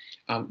improved,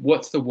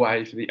 what's the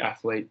way for the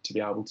athlete to be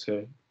able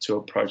to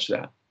approach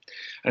that?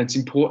 And it's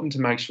important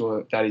to make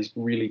sure that is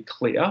really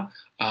clear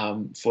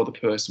for the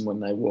person when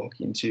they walk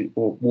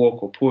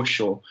or push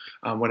or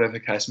whatever the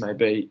case may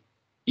be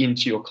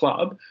into your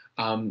club,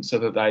 so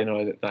that they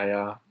know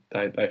that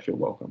they feel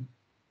welcome.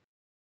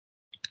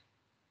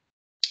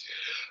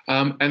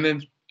 And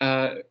then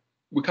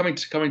we're coming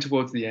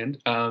towards the end.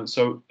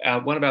 So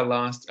one of our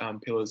last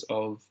pillars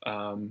of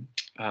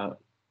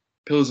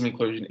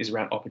inclusion is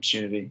around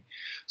opportunity.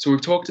 So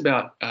we've talked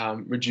about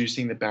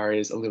reducing the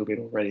barriers a little bit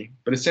already,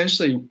 but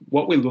essentially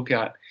what we look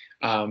at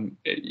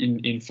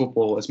in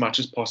football as much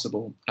as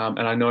possible, and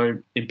I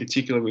know in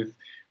particular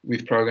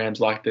with programs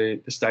like the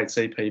state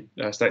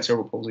CP, state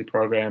cerebral palsy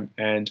program,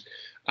 and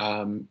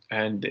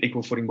the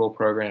equal footingball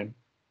program,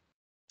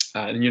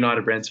 and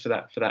United Brands for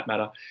that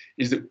matter,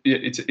 is that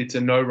it's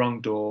a no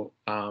wrong door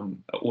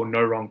or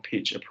no wrong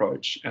pitch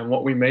approach. And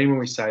what we mean when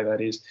we say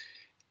that is,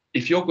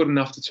 if you're good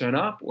enough to turn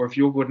up, or if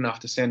you're good enough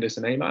to send us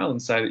an email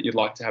and say that you'd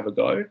like to have a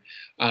go,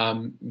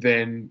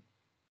 then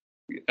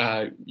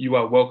you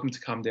are welcome to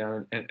come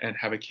down and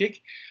have a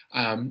kick.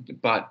 And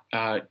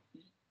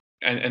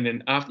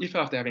then after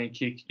having a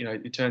kick,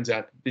 it turns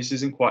out this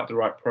isn't quite the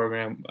right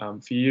program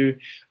for you,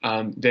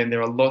 then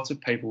there are lots of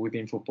people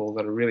within football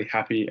that are really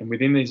happy, and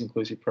within these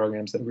inclusive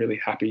programs that are really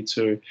happy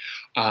to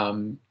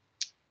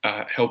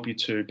help you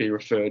to be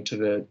referred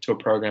to a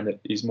program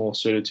that is more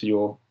suited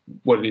to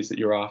what it is that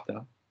you're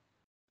after.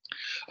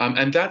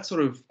 And that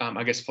sort of,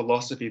 I guess,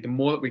 philosophy, the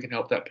more that we can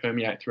help that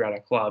permeate throughout our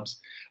clubs,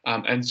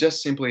 and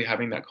just simply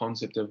having that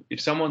concept of,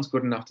 if someone's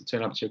good enough to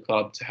turn up to your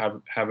club to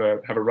have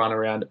a run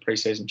around at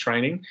pre-season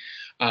training,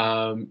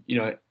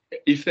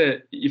 if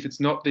it's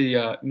not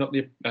the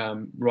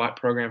right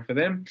program for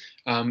them,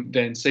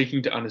 then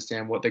seeking to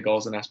understand what their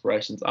goals and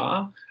aspirations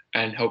are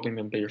and helping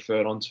them be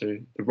referred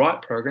onto the right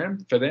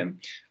program for them,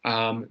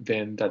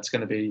 then that's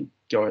going to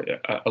go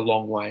a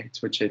long way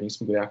to achieving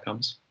some good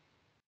outcomes.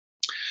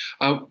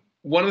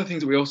 One of the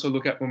things that we also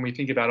look at when we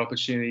think about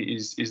opportunity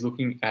is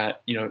looking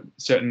at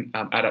certain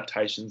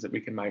adaptations that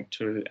we can make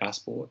to our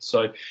sport.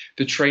 So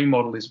the tree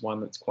model is one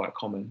that's quite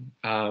common.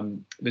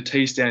 The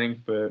T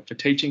standing for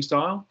teaching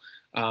style.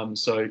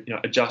 So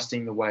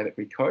adjusting the way that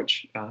we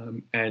coach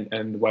and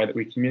the way that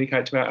we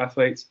communicate to our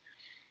athletes.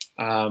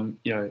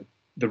 The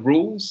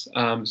rules.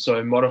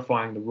 So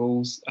modifying the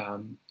rules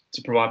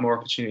to provide more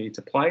opportunity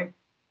to play.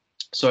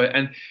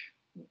 And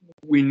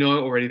we know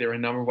already there are a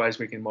number of ways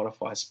we can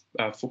modify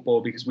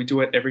football, because we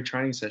do it every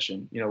training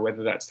session,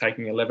 whether that's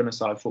taking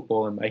 11-a-side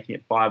football and making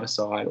it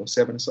 5-a-side or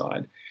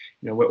 7-a-side.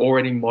 We're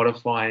already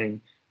modifying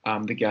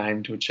the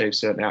game to achieve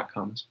certain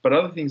outcomes. But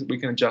other things that we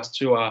can adjust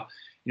to are,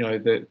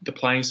 the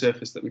playing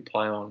surface that we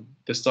play on,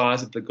 the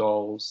size of the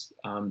goals,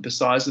 the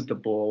size of the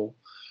ball.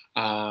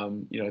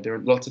 There are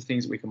lots of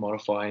things that we can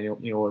modify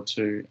in order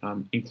to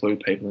include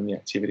people in the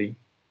activity.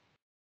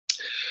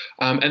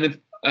 And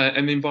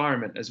the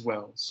environment as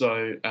well.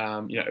 So,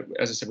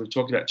 as I said, we've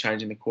talked about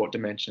changing the court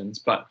dimensions,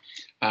 but,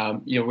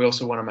 we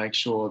also want to make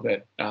sure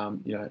that,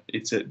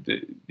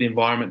 the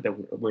environment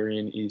that we're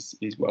in is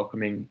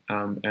welcoming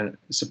and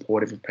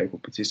supportive of people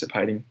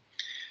participating.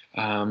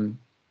 And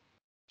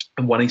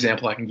one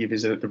example I can give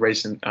is the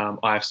recent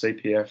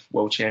IFCPF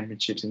World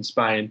Championships in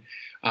Spain.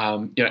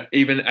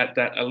 Even at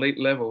that elite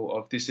level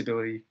of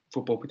disability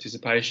football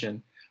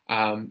participation,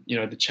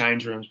 the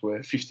change rooms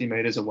were 50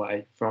 metres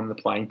away from the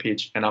playing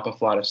pitch and up a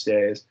flight of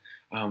stairs,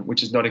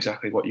 which is not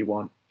exactly what you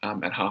want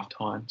at half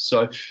time.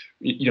 So,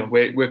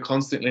 we're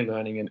constantly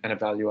learning and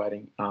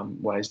evaluating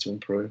ways to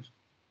improve.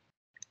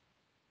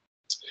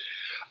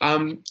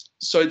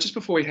 So just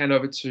before we hand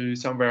over to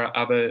some of our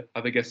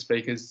other guest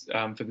speakers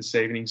for this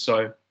evening,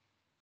 so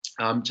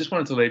just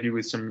wanted to leave you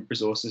with some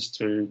resources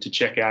to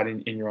check out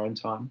in your own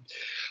time.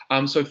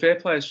 So Fair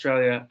Play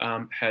Australia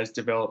has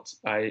developed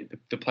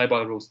the Play by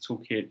the Rules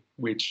toolkit,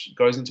 which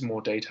goes into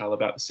more detail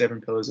about the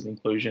 7 pillars of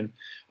inclusion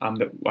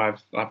that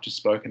I've just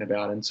spoken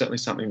about, and certainly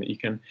something that you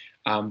can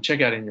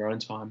check out in your own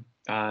time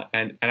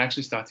and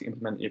actually start to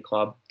implement at your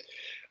club.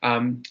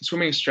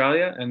 Swimming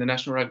Australia and the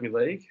National Rugby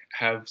League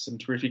have some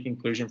terrific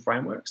inclusion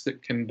frameworks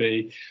that can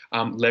be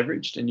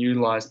leveraged and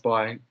utilised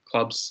by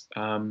clubs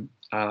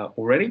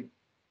already.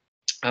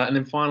 And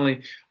then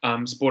finally,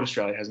 Sport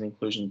Australia has an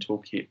inclusion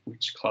toolkit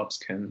which clubs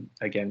can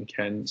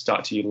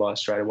start to utilise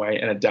straight away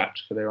and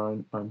adapt for their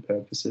own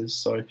purposes.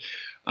 So,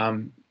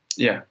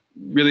 yeah,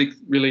 really,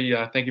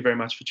 thank you very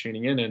much for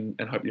tuning in,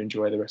 and hope you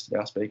enjoy the rest of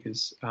our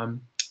speakers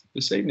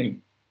this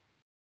evening.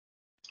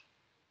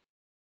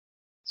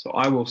 So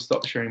I will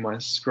stop sharing my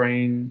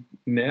screen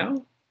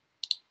now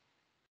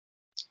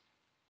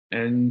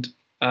and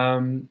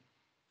hand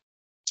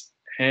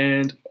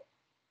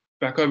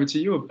back over to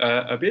you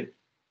a bit.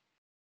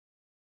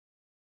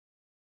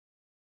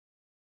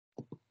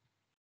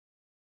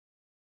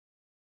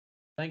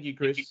 Thank you,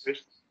 Chris.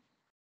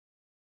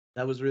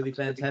 That was really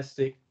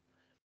fantastic.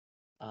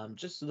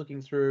 Just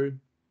looking through,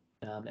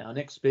 our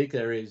next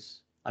speaker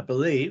is, I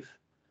believe,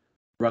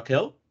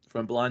 Raquelle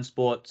from Blind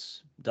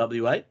Sports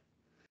WA.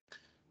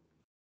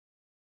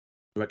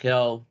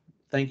 Raquelle,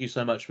 thank you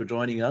so much for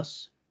joining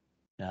us.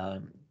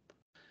 Well,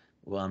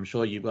 I'm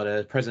sure you've got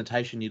a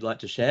presentation you'd like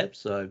to share,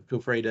 so feel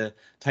free to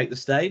take the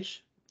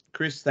stage.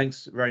 Chris,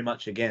 thanks very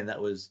much again.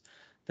 That was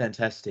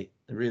fantastic,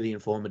 really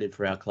informative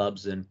for our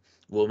clubs, and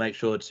we'll make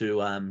sure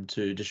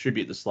to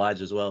distribute the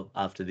slides as well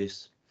after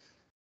this.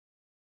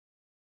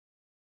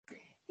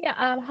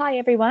 Yeah, hi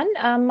everyone.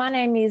 My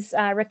name is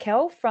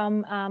Raquelle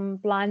from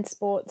Blind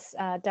Sports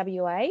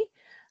WA.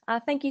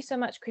 Thank you so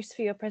much, Chris,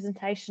 for your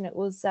presentation. It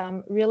was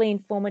really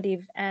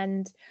informative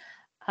and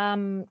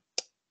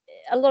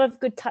a lot of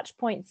good touch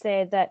points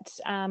there that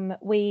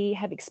we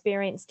have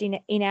experienced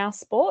in our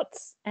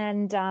sports,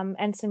 and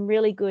some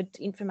really good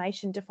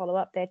information to follow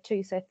up there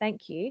too. So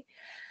thank you.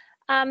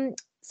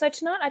 So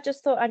tonight I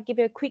just thought I'd give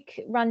you a quick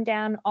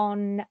rundown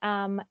on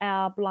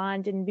our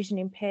blind and vision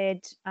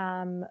impaired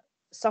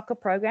soccer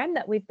program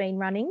that we've been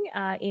running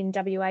in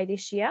WA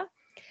this year,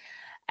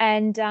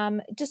 and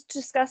just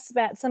discuss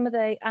about some of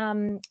the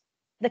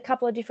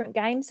couple of different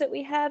games that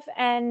we have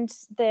and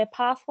their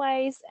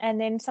pathways, and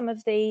then some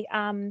of the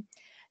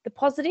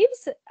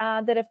positives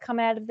that have come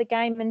out of the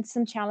game and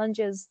some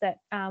challenges that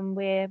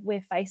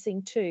we're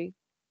facing too.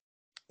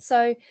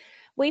 So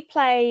we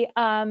play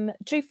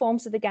 2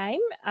 forms of the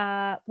game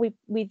with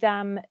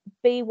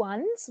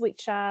B1s,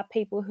 which are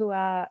people who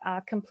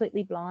are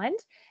completely blind,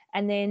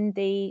 and then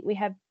we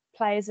have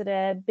players that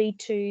are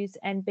B2s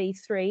and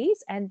B3s,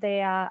 and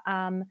they are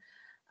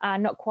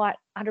not quite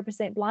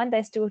 100% blind.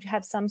 They still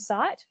have some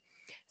sight.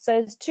 So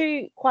there's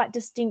 2 quite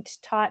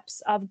distinct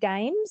types of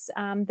games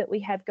that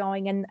we have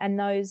going, and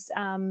those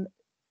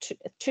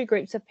 2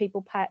 groups of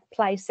people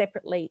play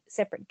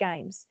separate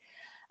games.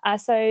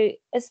 So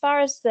as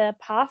far as the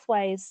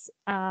pathways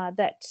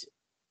that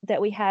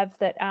we have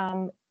that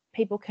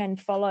people can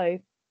follow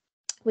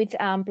with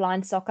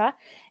blind soccer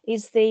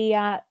is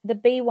the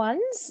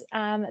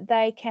B1s.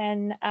 They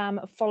can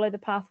follow the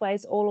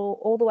pathways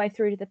all the way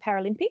through to the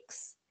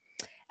Paralympics,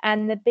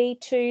 and the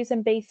B2s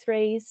and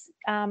B3s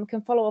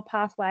can follow a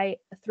pathway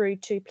through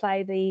to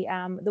play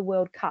the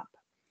World Cup.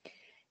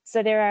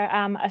 So there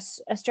are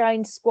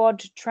Australian squad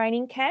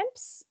training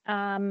camps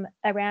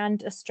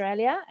around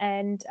Australia,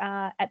 and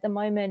at the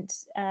moment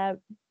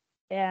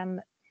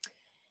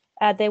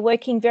they're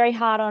working very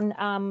hard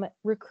on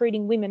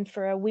recruiting women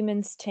for a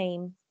women's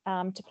team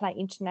to play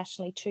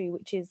internationally too,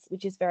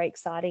 which is very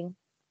exciting.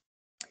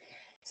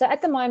 So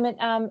at the moment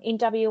in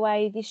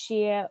WA this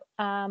year,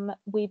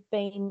 we've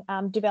been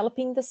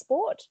developing the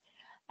sport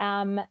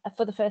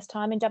for the first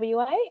time in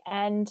WA,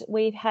 and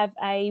we have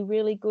a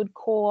really good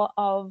core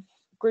of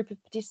group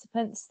of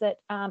participants that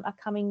are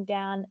coming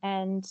down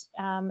and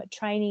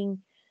training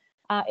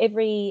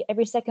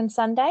every second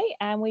Sunday,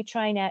 and we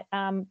train at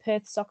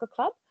Perth Soccer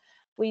Club.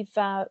 We've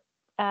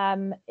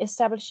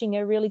establishing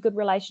a really good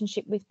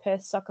relationship with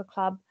Perth Soccer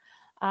Club.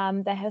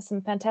 They have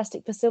some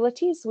fantastic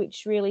facilities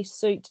which really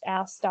suit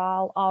our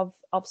style of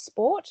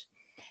sport,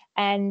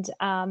 and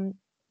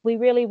we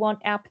really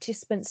want our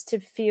participants to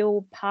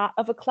feel part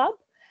of a club,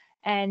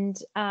 and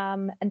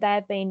they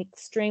have been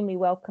extremely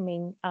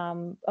welcoming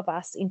of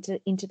us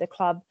into the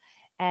club,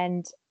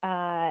 and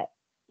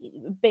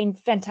been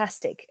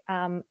fantastic.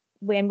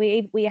 When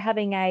we are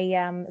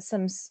having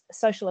some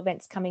social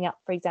events coming up,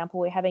 for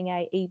example, we're having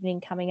an evening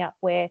coming up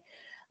where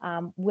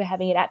we're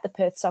having it at the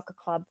Perth Soccer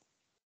Club,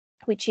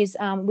 which is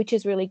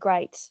really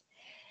great.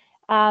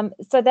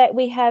 So that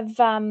we have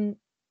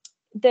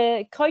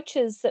the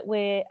coaches that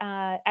we're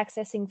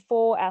accessing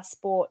for our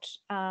sport.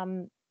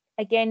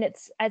 again,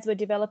 it's as we're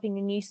developing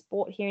a new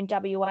sport here in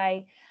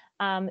WA,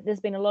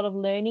 there's been a lot of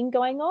learning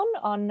going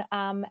on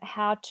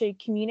how to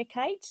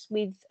communicate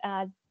with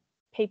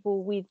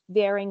people with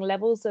varying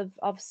levels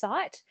of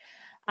sight.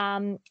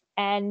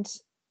 And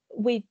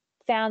we've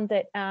found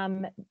that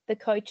the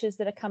coaches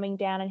that are coming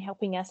down and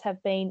helping us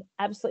have been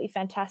absolutely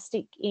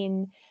fantastic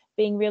in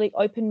being really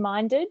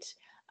open-minded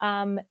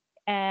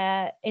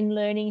in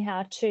learning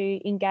how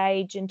to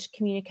engage and to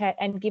communicate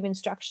and give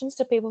instructions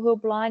to people who are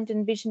blind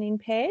and vision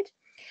impaired.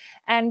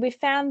 And we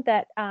found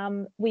that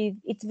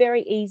it's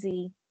very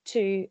easy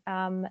to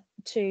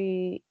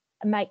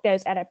make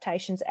those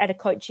adaptations at a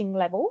coaching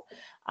level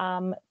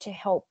to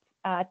help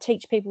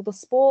teach people the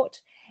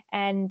sport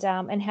and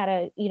how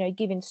to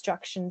give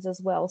instructions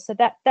as well. So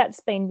that's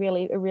been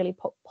really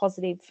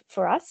positive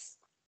for us.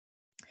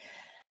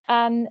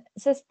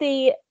 So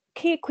the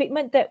key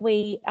equipment that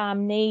we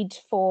need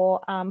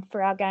for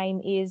our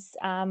game is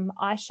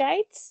eye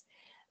shades,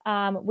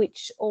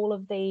 which all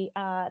of the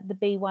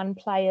B1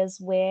 players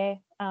wear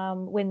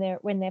when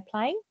they're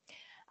playing.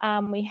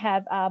 We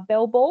have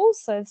bell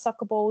balls, so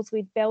soccer balls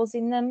with bells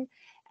in them.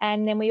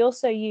 And then we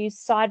also use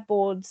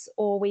sideboards,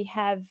 or we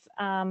have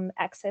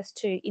access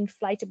to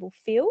inflatable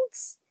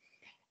fields,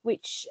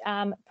 which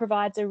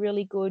provides a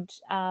really good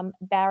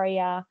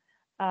barrier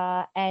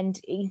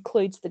and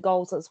includes the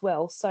goals as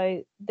well.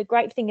 So the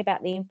great thing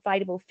about the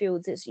inflatable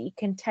fields is you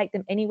can take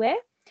them anywhere.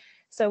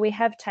 So we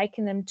have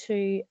taken them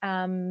to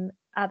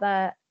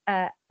other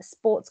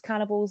sports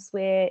carnivals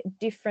where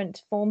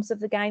different forms of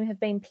the game have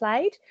been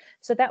played.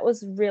 So that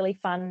was really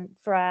fun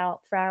for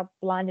our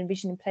blind and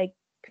vision impaired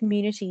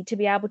community to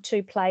be able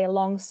to play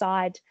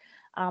alongside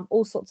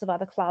all sorts of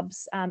other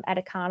clubs at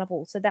a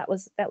carnival. So that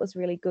was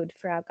really good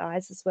for our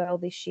guys as well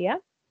this year.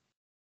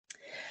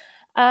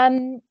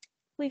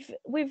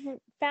 We've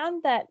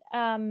found that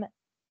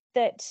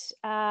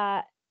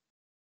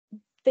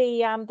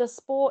the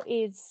sport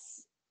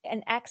is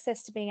an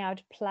access to being able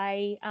to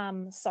play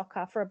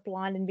soccer for a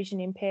blind and vision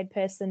impaired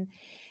person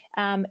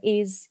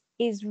is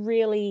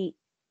really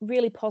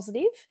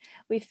positive.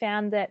 We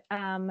found that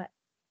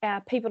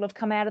our people have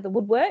come out of the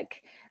woodwork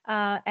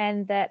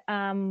and that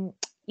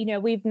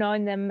we've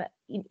known them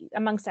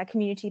amongst our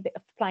community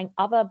playing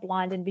other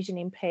blind and vision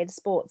impaired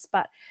sports,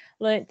 but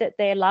learnt that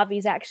their love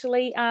is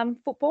actually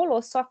football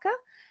or soccer.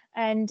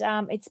 And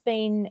it's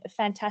been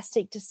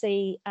fantastic to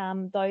see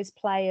those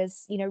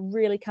players,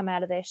 really come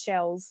out of their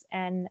shells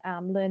and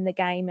learn the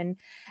game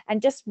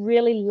and just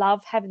really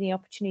love having the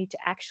opportunity to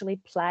actually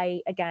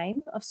play a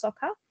game of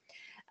soccer.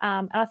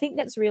 And I think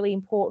that's really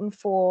important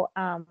for,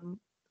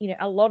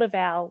 a lot of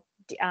our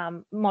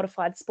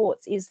modified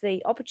sports is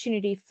the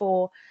opportunity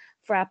for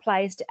our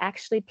players to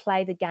actually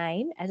play the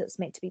game as it's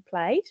meant to be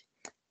played,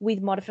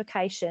 with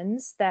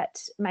modifications that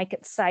make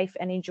it safe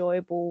and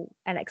enjoyable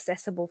and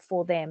accessible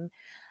for them.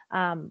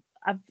 I'm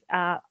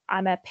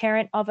a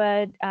parent of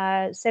a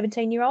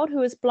 17-year-old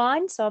who is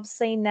blind, so I've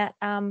seen that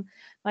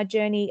my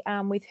journey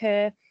with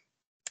her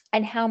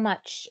and how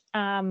much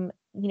the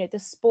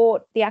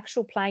sport, the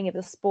actual playing of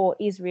the sport,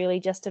 is really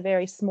just a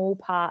very small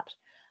part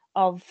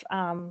of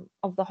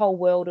the whole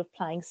world of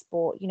playing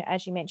sport.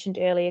 As you mentioned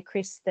earlier,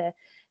 Chris, the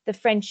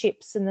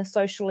friendships and the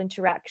social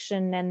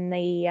interaction and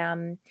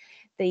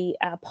the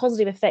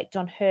positive effect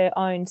on her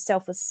own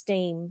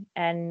self-esteem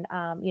and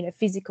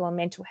physical and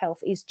mental health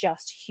is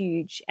just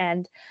huge.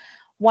 And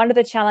one of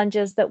the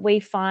challenges that we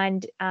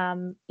find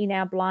in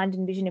our blind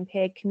and vision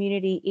impaired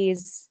community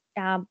is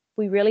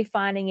we're really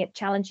finding it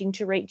challenging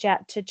to reach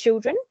out to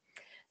children.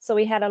 So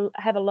we have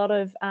a lot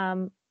of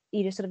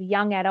sort of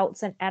young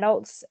adults and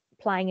adults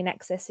playing and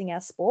accessing our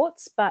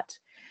sports, but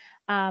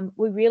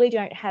we really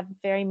don't have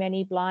very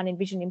many blind and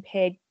vision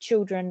impaired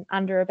children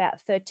under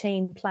about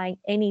 13 playing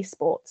any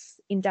sports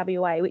in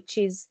WA, which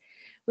is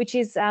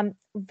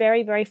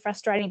very, very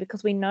frustrating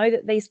because we know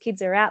that these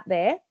kids are out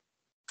there.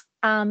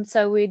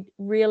 So we'd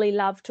really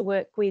love to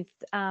work with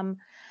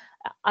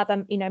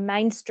other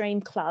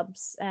mainstream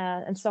clubs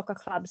and soccer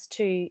clubs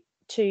to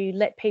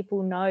let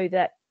people know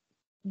that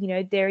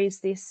there is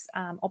this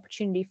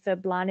opportunity for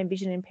blind and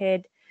vision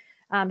impaired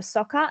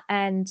soccer,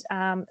 and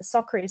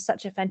soccer is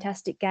such a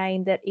fantastic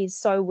game that is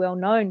so well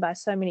known by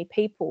so many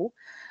people.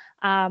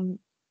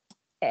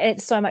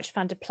 It's so much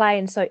fun to play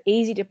and so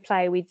easy to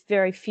play with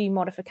very few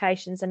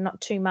modifications and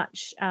not too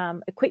much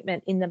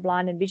equipment in the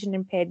blind and vision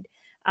impaired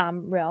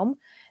realm,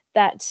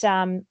 that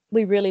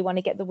we really want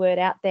to get the word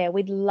out there.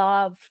 We'd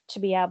love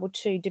to be able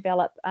to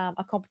develop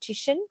a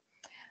competition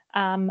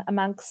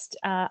amongst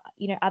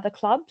other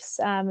clubs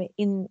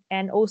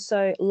and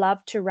also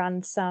love to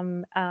run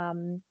some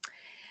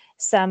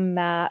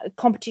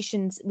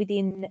competitions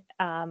within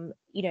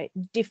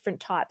different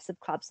types of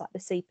clubs like the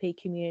CP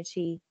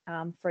community,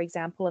 for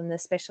example, and the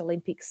Special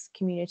Olympics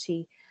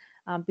community.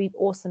 Be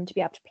awesome to be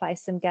able to play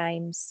some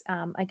games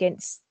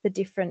against the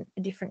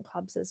different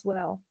clubs as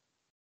well.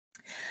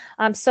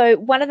 So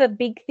one of the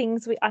big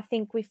things I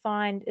think we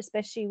find,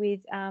 especially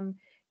with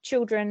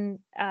children,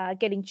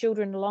 getting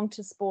children along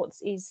to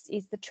sports, is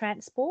the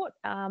transport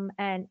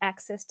and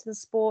access to the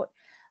sport.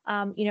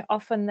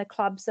 Often the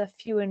clubs are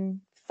few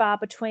and far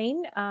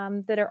between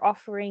that are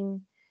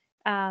offering,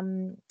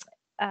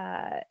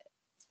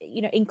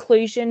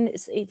 inclusion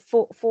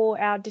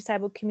for our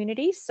disabled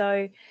community.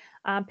 So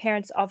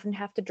parents often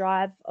have to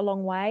drive a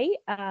long way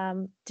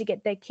to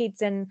get their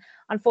kids. And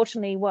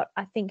unfortunately, what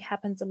I think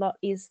happens a lot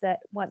is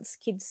that once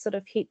kids sort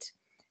of hit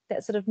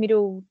that sort of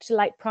middle to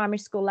late primary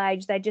school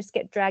age, they just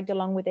get dragged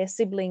along with their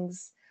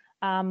siblings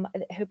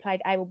who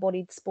played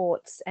able-bodied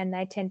sports, and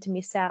they tend to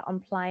miss out on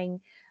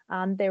playing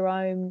their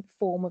own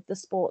form of the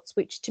sports,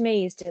 which to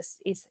me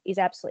is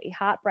absolutely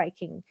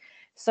heartbreaking.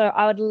 So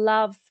I would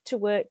love to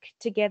work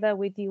together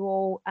with you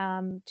all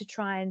to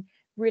try and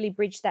really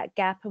bridge that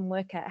gap and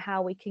work out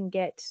how we can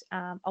get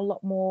a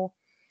lot more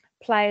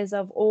players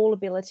of all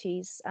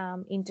abilities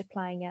into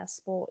playing our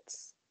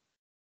sports.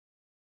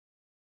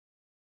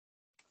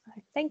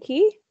 Thank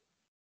you.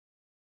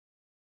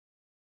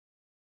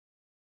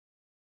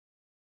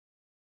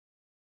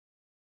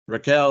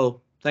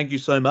 Raquelle, thank you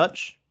so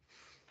much.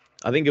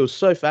 I think it was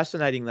so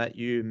fascinating that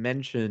you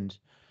mentioned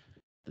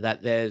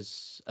that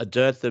there's a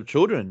dearth of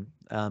children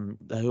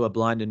who are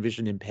blind and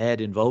vision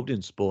impaired involved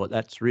in sport.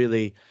 That's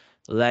really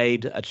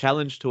laid a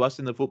challenge to us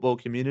in the football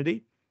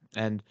community.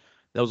 And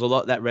there was a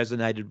lot that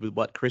resonated with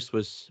what Chris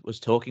was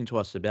talking to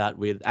us about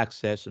with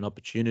access and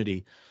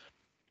opportunity.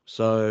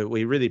 So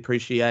we really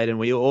appreciate, and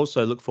we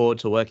also look forward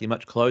to working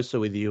much closer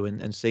with you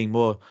and seeing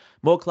more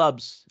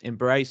clubs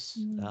embrace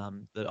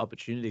the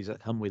opportunities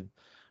that come with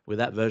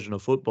that version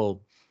of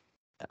football.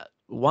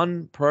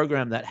 One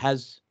program that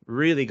has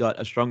really got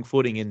a strong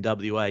footing in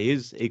WA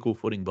is Equal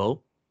Footingball.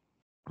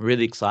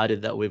 Really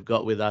excited that we've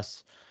got with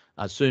us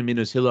Sue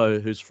Minutillo,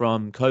 who's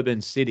from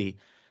Cockburn City,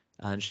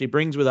 and she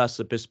brings with us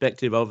a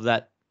perspective of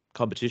that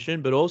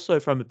competition, but also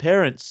from a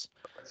parent's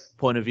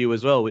point of view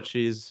as well, which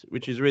is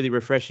really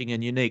refreshing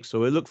and unique. So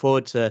we look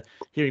forward to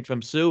hearing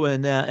from Sue,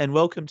 and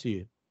welcome to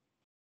you.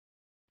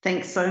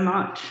 Thanks so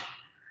much.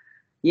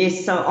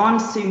 Yes, so I'm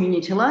Sue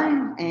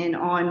Minutillo, and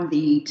I'm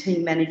the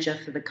team manager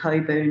for the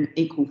Cockburn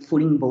Equal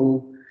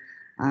Footingball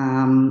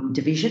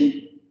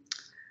division.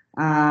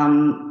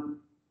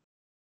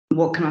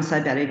 What can I say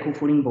about Equal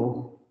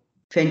Footingball?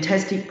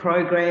 Fantastic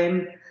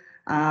program.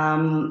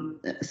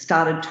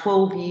 Started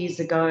 12 years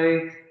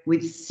ago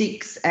with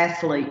 6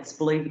 athletes,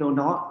 believe it or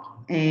not.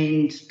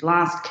 And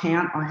last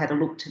count, I had a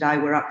look today,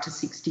 we're up to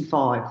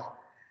 65,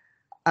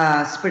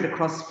 spread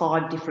across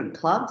 5 different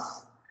clubs.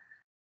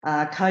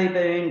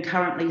 Cockburn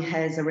currently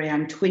has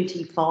around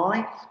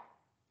 25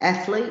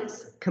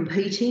 athletes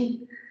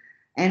competing,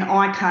 and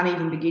I can't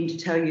even begin to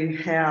tell you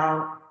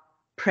how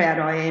proud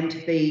I am to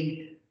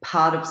be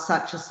part of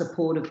such a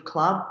supportive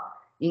club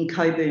in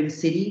Cockburn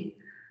City.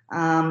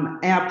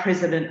 Our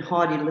president,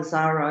 Heidi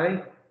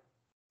Lazaro,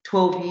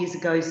 12 years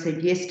ago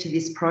said yes to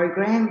this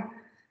program,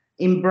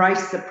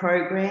 embraced the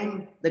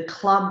program. The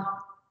club,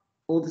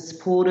 all the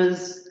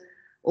supporters,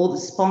 all the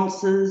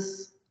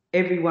sponsors,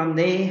 everyone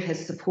there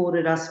has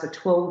supported us for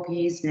 12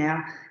 years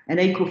now, and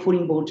Equal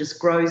Footingball just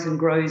grows and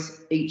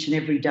grows each and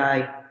every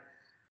day.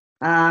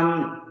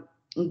 I'll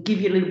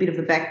give you a little bit of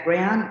a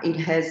background. It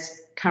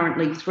has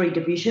currently 3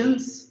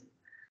 divisions.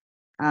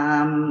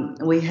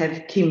 We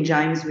have Kim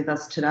James with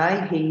us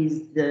today.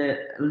 He's the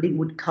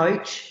Linwood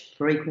coach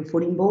for Equal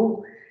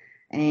Footingball,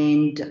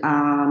 and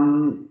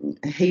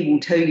he will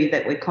tell you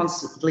that we're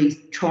constantly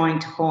trying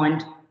to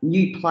find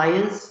new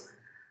players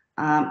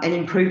and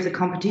improve the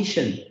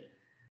competition.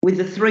 With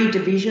the 3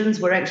 divisions,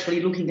 we're actually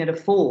looking at a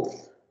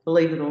 4th,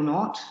 believe it or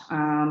not,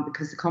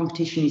 because the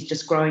competition is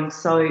just growing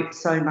so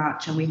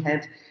much, and we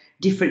have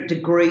different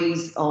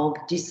degrees of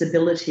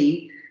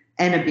disability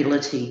and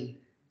ability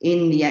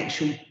in the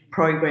actual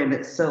program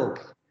itself.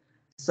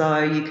 So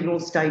you can all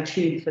stay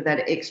tuned for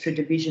that extra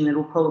division that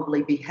will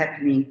probably be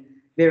happening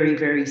very,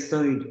 very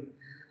soon.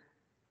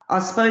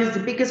 I suppose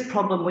the biggest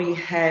problem we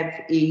have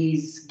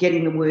is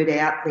getting the word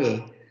out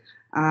there.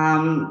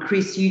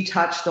 Chris, you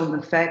touched on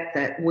the fact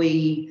that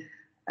we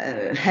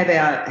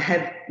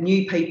have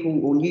new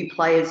people or new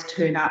players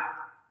turn up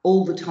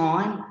all the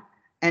time,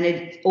 and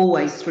it's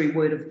always through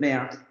word of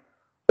mouth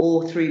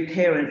or through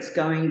parents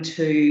going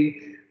to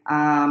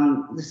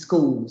the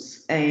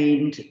schools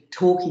and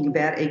talking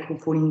about Equal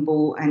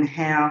Footingball and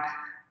how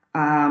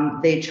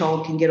their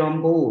child can get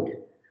on board.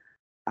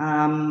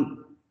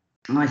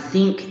 I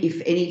think,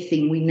 if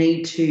anything, we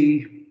need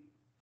to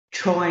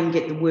try and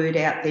get the word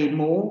out there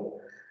more.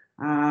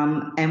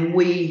 And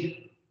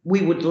we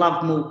would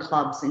love more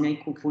clubs in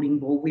Equal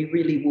Footingball. We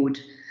really would.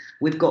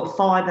 We've got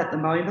 5 at the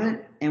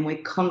moment, and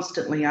we're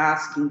constantly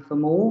asking for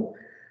more.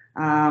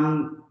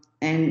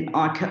 And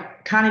I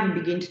can't even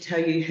begin to tell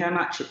you how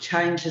much it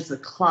changes the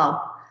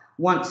club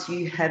once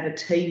you have a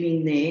team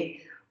in there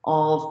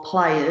of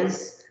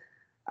players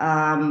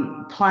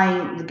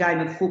playing the game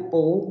of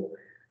football.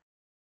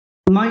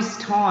 Most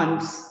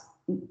times,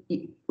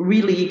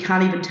 really, you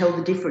can't even tell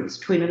the difference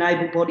between an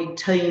able-bodied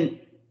team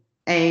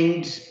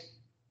and,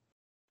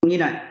 you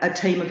know, a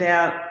team of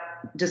our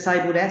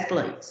disabled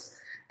athletes.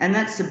 And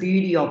that's the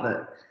beauty of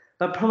it.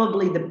 But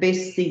probably the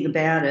best thing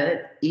about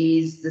it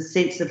is the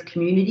sense of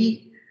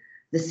community,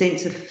 the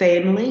sense of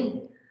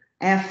family,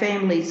 our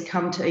families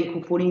come to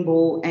Equal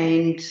Footingball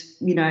and,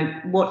 you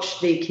know, watch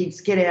their kids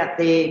get out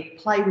there,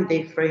 play with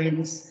their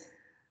friends,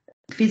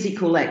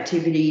 physical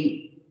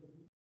activity.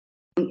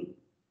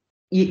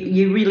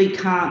 You really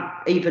can't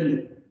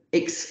even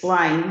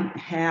explain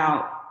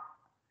how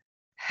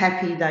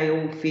happy they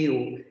all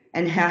feel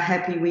and how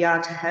happy we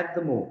are to have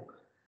them all.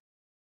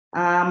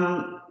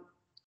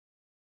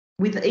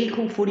 With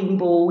Equal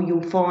Footingball,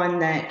 you'll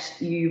find that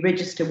you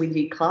register with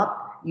your club,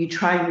 you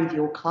train with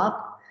your club,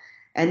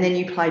 and then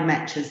you play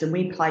matches, and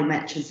we play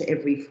matches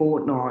every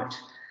fortnight.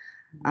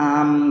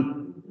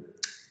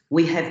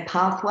 We have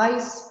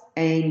pathways,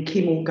 and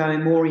Kim will go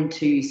more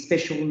into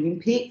Special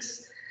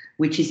Olympics,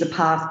 which is a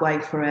pathway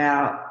for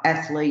our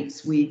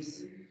athletes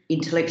with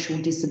intellectual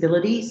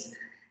disabilities.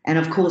 And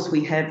of course,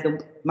 we have the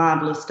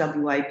marvellous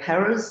WA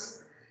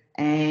Paras,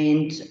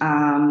 and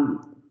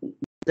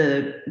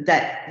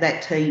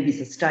that team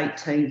is a state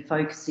team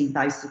focusing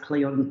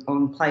basically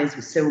on players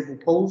with cerebral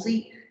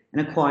palsy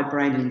and acquired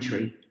brain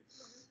injury.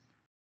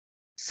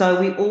 So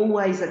we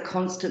always are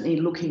constantly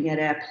looking at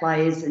our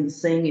players and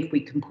seeing if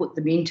we can put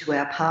them into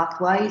our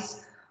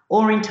pathways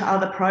or into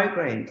other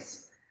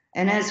programs.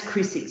 And as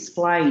Chris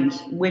explained,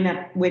 when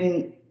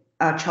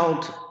a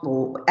child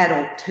or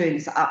adult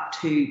turns up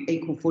to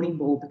Equal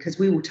Footingball, because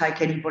we will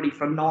take anybody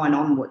from 9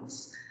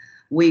 onwards,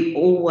 we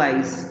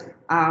always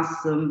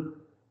ask them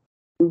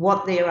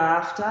what they're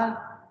after,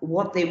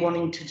 what they're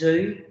wanting to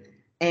do,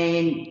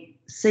 and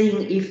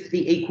seeing if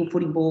the Equal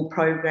Footingball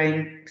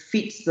program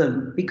fits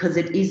them, because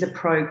it is a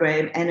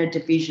program and a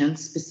division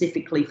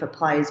specifically for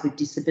players with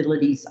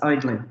disabilities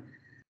only.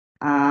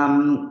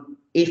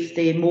 If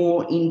they're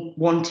more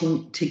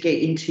wanting to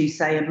get into,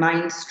 say, a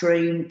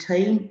mainstream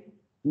team,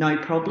 no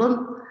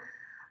problem.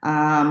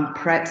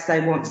 Perhaps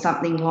they want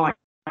something like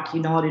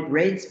United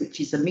Reds, which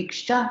is a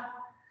mixture.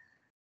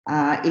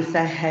 If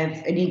they have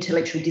an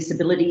intellectual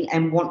disability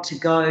and want to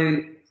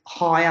go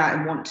higher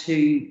and want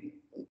to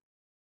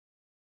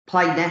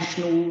play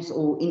nationals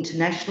or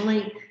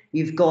internationally,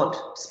 you've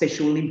got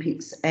Special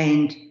Olympics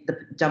and the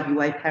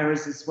WA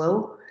Paras as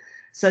well.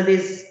 So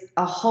there's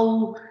a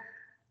whole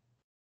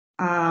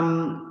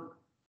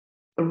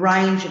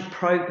range of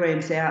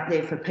programs out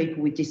there for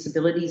people with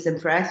disabilities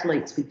and for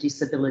athletes with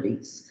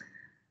disabilities.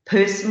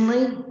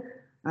 Personally,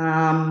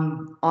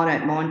 I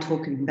don't mind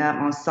talking about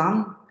my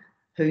son,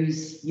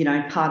 who's, you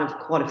know, part of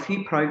quite a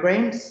few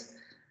programs,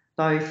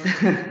 both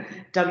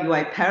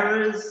WA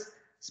Paras,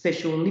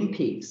 Special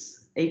Olympics,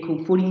 Equal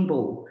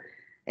Footingball.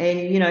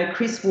 And, you know,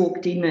 Chris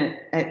walked in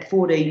at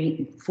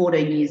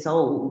 14 years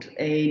old,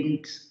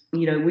 and,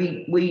 you know,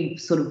 we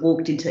sort of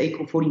walked into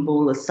Equal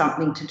Footingball as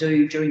something to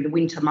do during the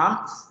winter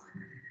months.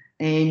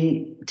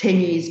 And 10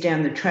 years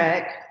down the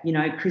track, you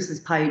know, Chris has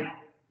played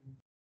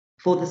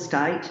for the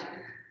state,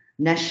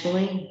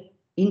 nationally,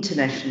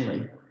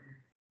 internationally.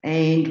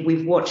 And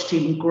we've watched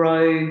him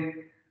grow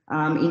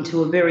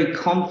into a very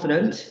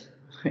confident,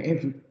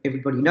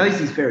 everybody knows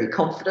he's very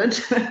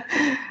confident,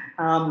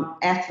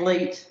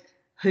 athlete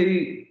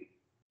who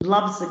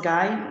loves the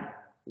game,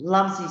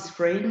 loves his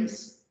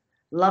friends,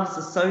 loves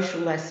the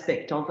social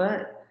aspect of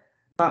it,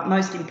 but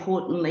most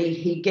importantly,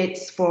 he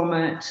gets from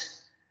it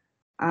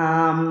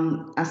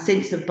a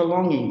sense of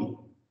belonging.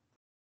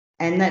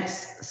 And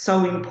that's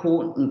so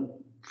important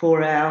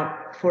for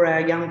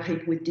our young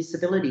people with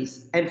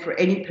disabilities and for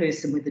any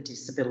person with a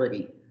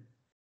disability.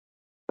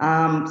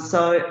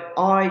 So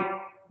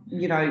I,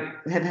 you know,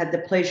 have had the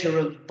pleasure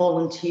of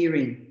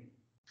volunteering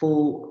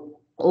for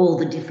all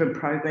the different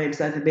programs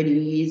over many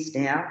years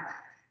now.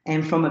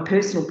 And from a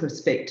personal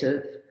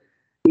perspective,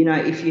 you know,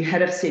 if you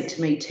had have said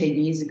to me 10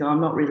 years ago, I'm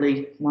not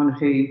really one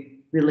who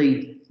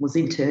really was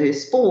into her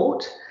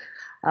sport,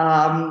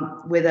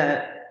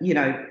 whether, you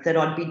know, that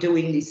I'd be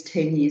doing this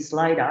 10 years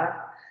later.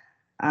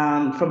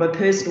 From a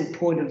personal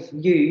point of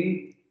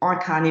view, I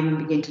can't even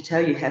begin to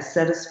tell you how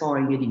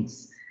satisfying it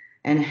is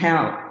and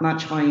how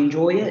much I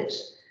enjoy it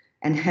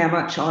and how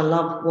much I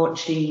love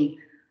watching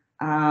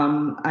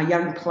a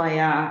young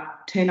player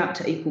turn up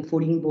to Equal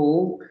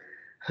Footingball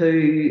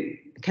who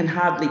can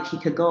hardly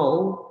kick a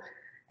goal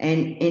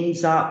and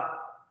ends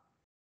up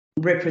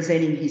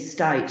representing his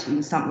state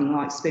in something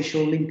like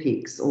Special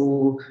Olympics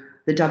or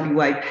the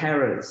WA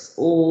Paras,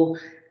 or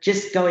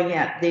just going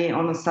out there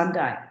on a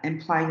Sunday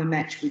and playing a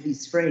match with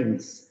his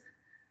friends.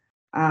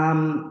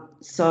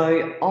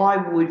 So I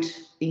would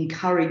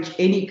encourage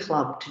any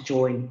club to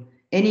join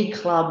the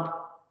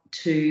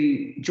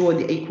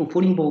Equal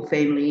Footingball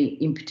family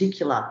in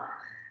particular,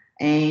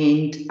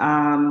 and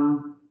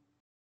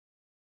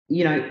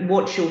you know,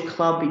 watch your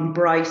club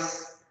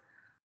embrace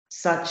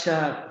such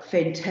a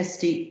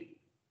fantastic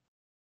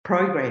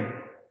program.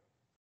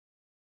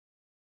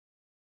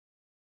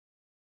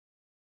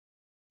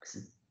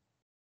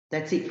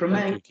 That's it from me.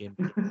 Thank you,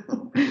 Kim.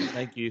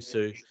 Thank you,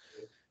 Sue.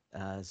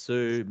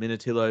 Sue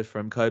Minutillo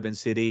from Cockburn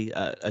City.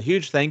 A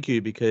huge thank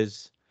you,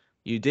 because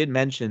you did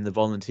mention the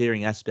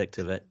volunteering aspect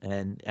of it,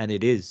 and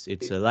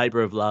it's a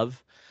labour of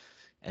love.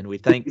 And we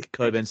thank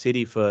Cockburn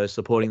City for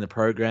supporting the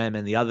program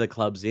and the other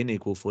clubs in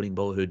Equal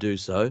Footingball who do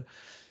so.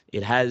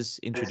 it has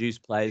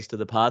introduced players to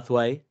the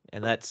pathway,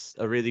 and that's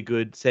a really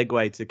good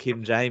segue to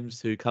Kim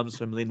James, who comes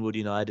from Linwood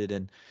United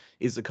and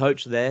is the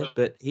coach there.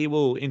 But he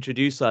will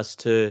introduce us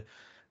to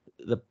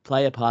the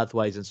player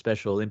pathways in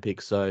Special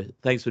Olympics. So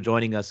thanks for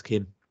joining us,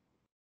 Kim.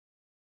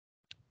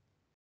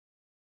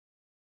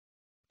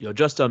 You're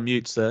just on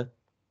mute, sir.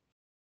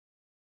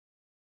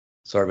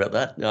 Sorry about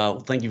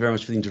that. Thank you very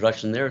much for the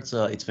introduction there.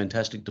 It's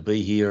fantastic to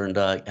be here and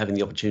having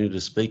the opportunity to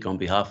speak on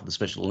behalf of the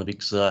Special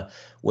Olympics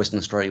Western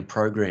Australia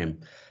program.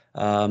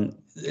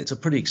 It's a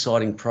pretty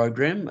exciting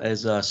program.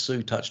 As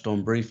Sue touched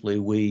on briefly,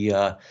 we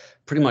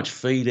pretty much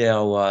feed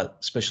our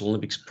Special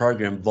Olympics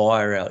program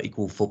via our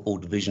equal football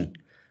division.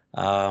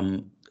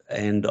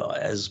 And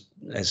as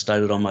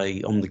stated,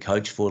 I'm the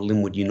coach for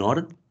Linwood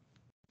United,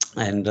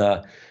 and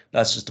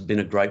that's just been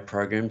a great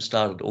program.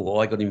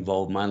 I got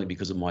involved mainly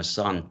because of my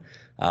son.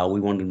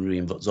 We wanted to be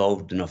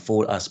involved in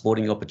a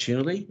sporting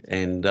opportunity,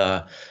 and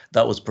that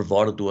was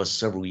provided to us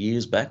several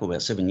years back,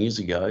 about 7 years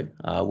ago,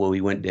 where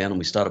we went down and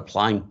we started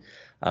playing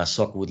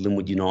soccer with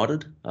Linwood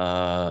United.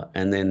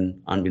 And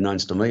then,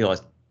 unbeknownst to me, I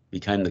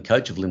became the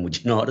coach of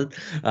Linwood United,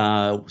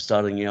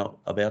 starting out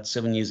about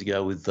 7 years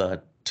ago with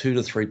 2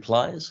 to 3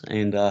 players,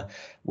 and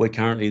we're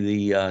currently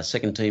the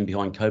second team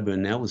behind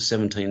Coburn now with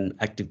 17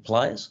 active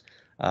players,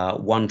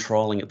 1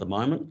 trialling at the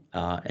moment,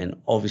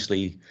 and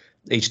obviously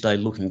each day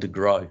looking to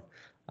grow.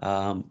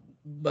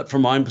 But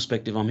from my own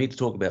perspective, I'm here to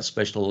talk about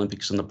Special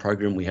Olympics and the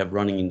program we have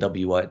running in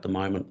WA at the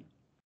moment.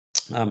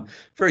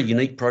 Very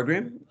unique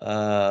program.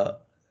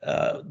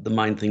 The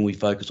main thing we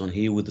focus on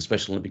here with the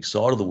Special Olympics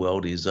side of the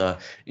world is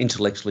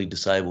intellectually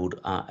disabled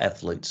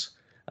athletes.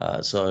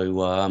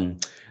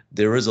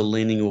 There is a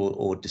leaning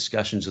or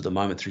discussions at the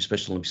moment through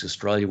Special Olympics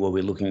Australia where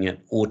we're looking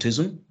at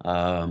autism,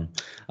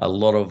 a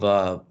lot of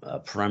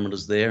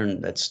parameters there,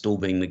 and that's still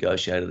being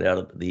negotiated out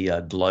at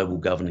the global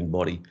governing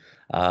body,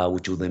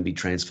 which will then be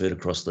transferred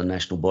across the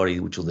national body,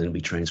 which will then be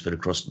transferred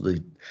across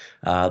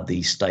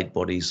the state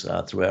bodies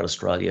throughout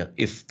Australia.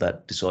 If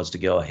that decides to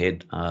go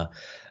ahead,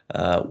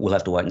 we'll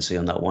have to wait and see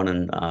on that one,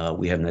 and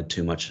we haven't had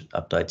too much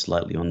updates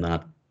lately on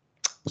that.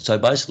 So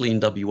basically in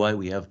WA,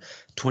 we have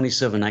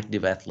 27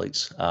 active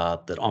athletes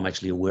that I'm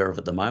actually aware of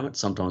at the moment.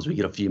 Sometimes we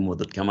get a few more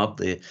that come up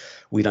there.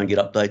 We don't get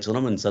updates on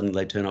them and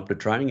suddenly they turn up to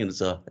training, and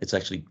it's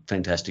actually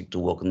fantastic to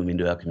welcome them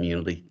into our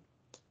community.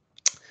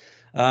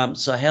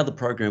 So how the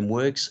program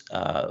works,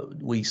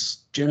 we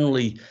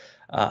generally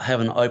have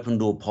an open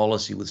door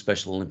policy with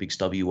Special Olympics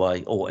WA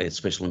or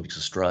Special Olympics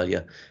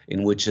Australia,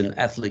 in which an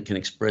athlete can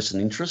express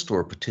an interest or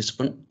a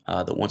participant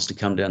that wants to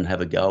come down and have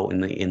a go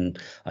in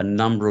a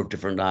number of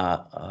different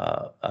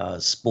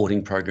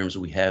sporting programs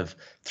that we have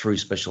through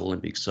Special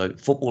Olympics. So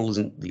football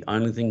isn't the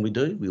only thing we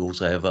do. We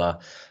also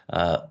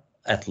have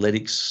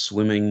athletics,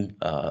 swimming,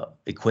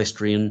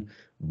 equestrian,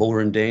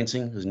 ballroom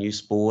dancing is a new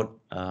sport.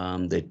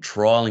 They're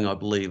trialling, I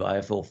believe,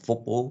 AFL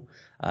football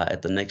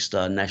at the next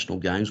National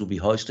Games we'll be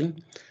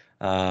hosting.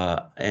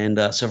 And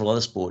several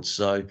other sports.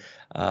 So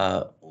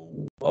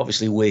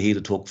obviously we're here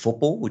to talk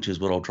football, which is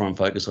what I'll try and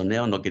focus on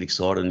now and not get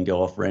excited and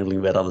go off rambling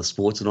about other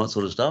sports and that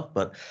sort of stuff.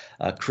 But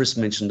Chris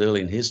mentioned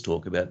earlier in his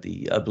talk about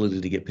the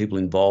ability to get people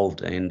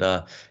involved and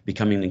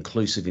becoming an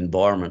inclusive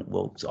environment.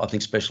 Well, I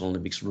think Special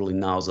Olympics really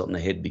nails that on the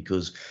head,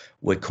 because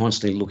we're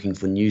constantly looking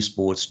for new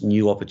sports,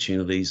 new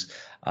opportunities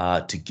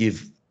to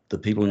give the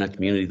people in our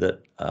community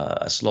that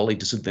are slightly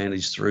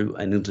disadvantaged through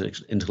an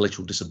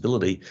intellectual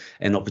disability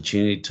an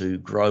opportunity to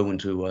grow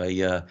into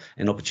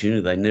an opportunity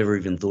they never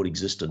even thought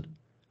existed.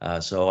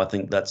 So I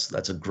think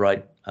that's a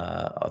great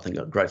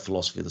a great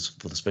philosophy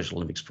for the Special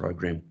Olympics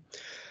program.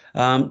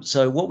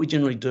 So what we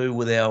generally do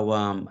with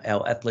our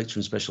athletes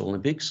from Special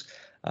Olympics,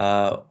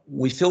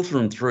 we filter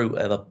them through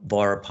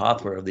via a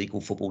pathway of the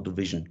equal football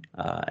division,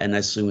 and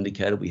as Sue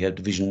indicated, we have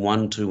Division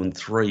 1, 2, and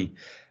 3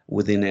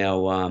 within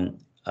our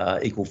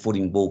equal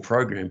Footingball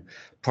program.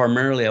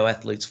 Primarily our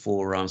athletes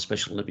for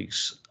Special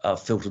Olympics are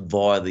filtered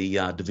via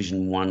the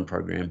Division 1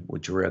 program,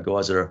 which are our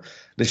guys that are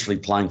literally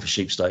playing for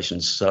sheep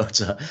stations. So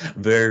it's a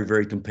very,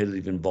 very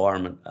competitive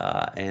environment.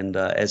 And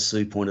as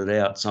Sue pointed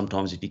out,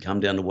 sometimes if you come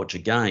down to watch a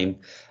game,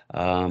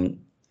 the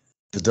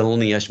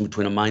delineation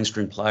between a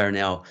mainstream player and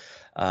our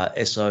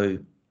SO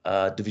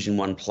Division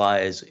 1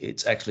 players,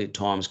 it's actually at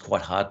times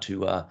quite hard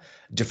to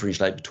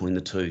differentiate between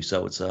the two.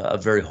 So it's a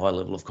very high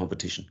level of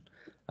competition.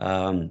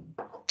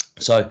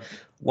 So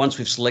once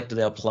we've selected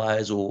our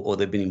players or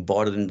they've been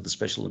invited into the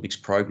Special Olympics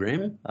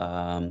program,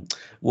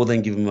 we'll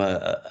then give them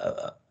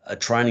a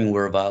training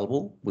where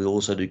available. We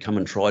also do come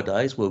and try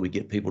days where we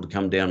get people to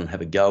come down and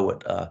have a go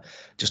at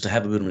just to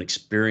have a bit of an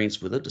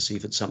experience with it, to see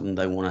if it's something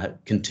they want to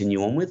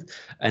continue on with,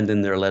 and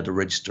then they're allowed to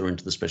register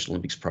into the Special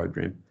Olympics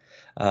program.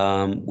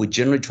 We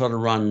generally try to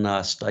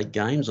run state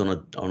games on a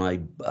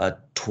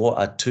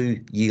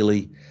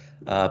 2-yearly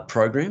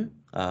program.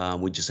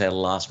 We just had the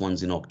last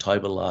ones in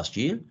October last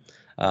year.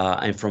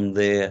 And from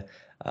there,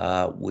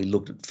 we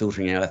looked at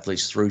filtering our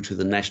athletes through to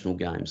the national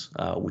games,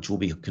 which we'll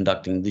be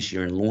conducting this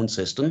year in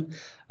Launceston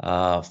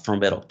from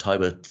about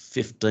October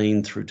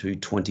 15 through to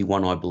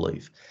 21, I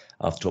believe,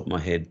 off the top of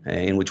my head,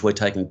 in which we're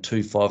taking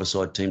 2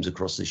 5-a-side teams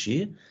across this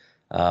year.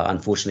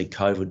 Unfortunately,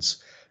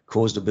 COVID's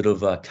caused a bit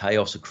of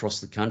chaos across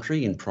the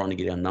country in trying to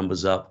get our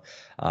numbers up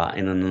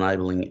and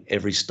enabling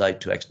every state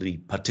to actually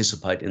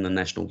participate in the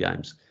national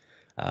games.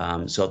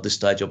 So at this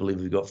stage, I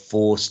believe we've got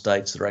 4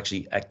 states that are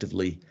actually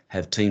actively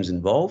have teams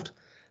involved.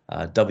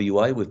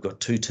 WA, we've got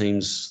 2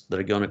 teams that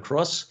are going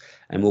across,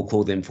 and we'll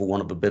call them, for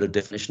want of a better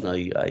definition,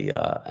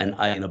 an A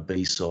and a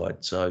B side.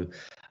 So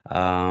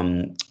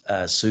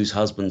Sue's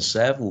husband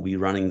Sav will be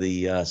running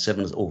the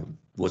 7, or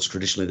what's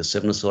traditionally the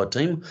 7-a-side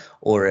team,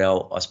 or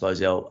our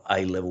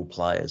A-level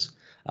players,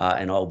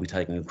 and I'll be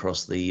taking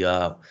across the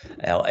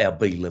our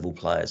B-level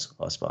players,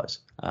 I suppose.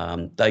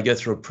 They go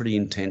through a pretty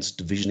intense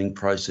divisioning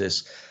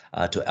process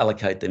to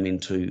allocate them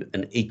into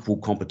an equal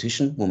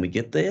competition when we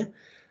get there.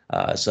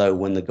 So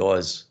when the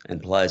guys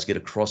and players get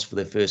across for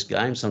their first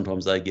game,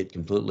 sometimes they get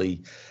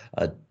completely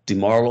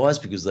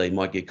demoralised because they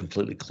might get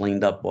completely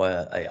cleaned up by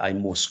a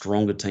more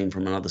stronger team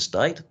from another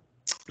state.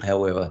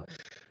 However,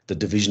 the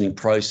divisioning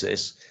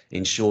process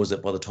ensures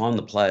that by the time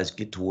the players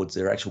get towards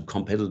their actual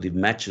competitive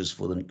matches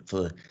for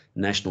the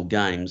national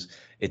games,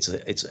 it's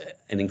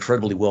an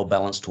incredibly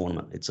well-balanced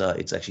tournament. It's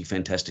actually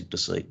fantastic to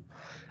see.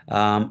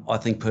 I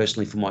think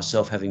personally for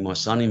myself, having my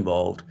son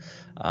involved,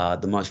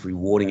 the most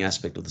rewarding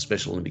aspect of the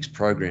Special Olympics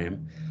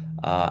program,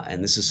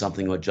 and this is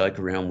something I joke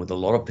around with a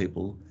lot of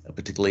people,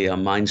 particularly our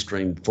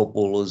mainstream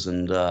footballers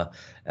and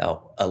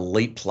our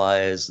elite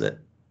players that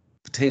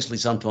potentially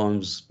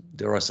sometimes,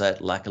 dare I say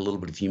it, lack a little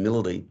bit of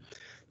humility,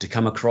 to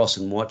come across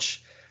and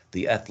watch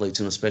the athletes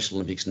in the Special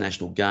Olympics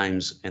national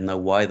games and the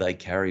way they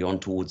carry on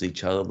towards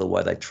each other, the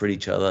way they treat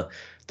each other,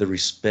 the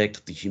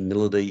respect, the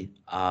humility,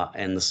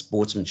 and the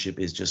sportsmanship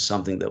is just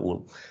something that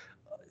will.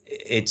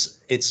 It's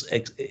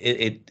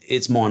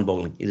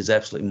mind-boggling. It is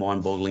absolutely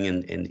mind-boggling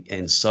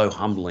and so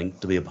humbling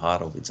to be a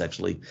part of. It's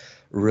actually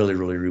really,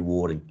 really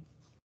rewarding.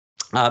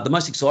 The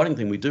most exciting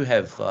thing we do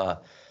have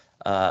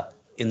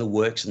in the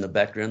works in the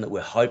background that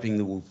we're hoping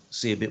that we'll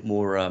see a bit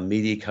more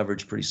media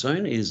coverage pretty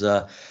soon is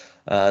our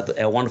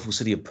wonderful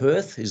city of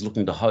Perth is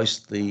looking to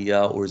host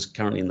or is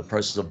currently in the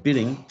process of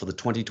bidding for the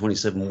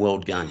 2027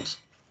 World Games.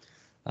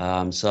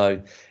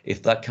 So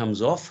if that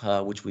comes off,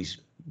 which we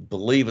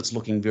believe it's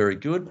looking very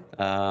good,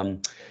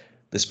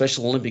 the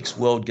Special Olympics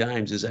World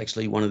Games is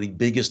actually one of the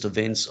biggest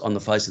events on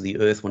the face of the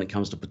earth when it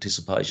comes to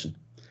participation.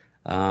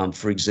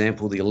 For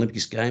example, the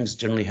Olympics Games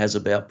generally has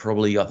about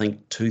probably, I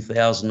think,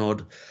 2,000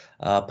 odd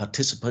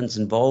participants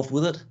involved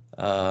with it.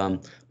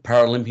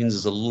 Paralympians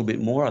is a little bit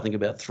more, I think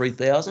about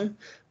 3,000,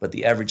 but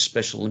the average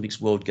Special Olympics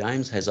World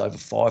Games has over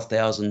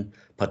 5,000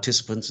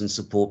 participants and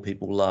support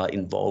people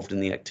involved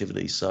in the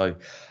activity. So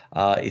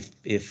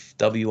if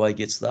WA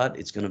gets that,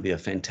 it's going to be a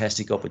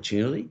fantastic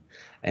opportunity.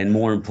 And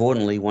more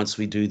importantly, once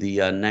we do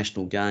the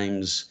national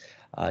games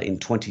in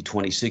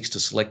 2026 to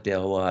select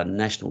our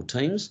national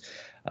teams,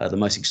 the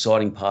most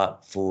exciting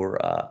part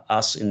for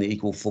us in the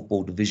equal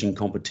football division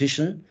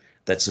competition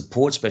that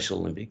supports Special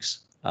Olympics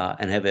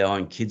and have our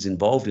own kids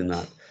involved in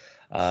that,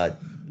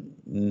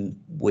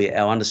 where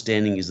our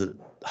understanding is that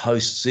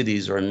host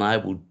cities are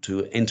enabled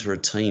to enter a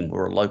team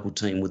or a local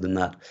team within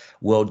that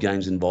World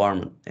Games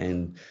environment.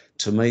 And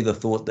to me, the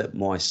thought that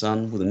my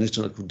son with an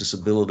intellectual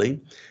disability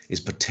is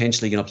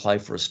potentially going to play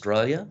for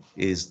Australia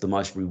is the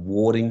most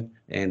rewarding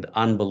and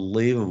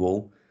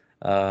unbelievable.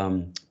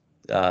 I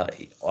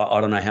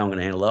don't know how I'm going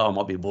to handle that. I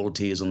might be a ball of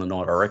tears on the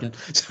night, I reckon,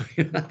 so,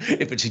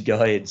 if it should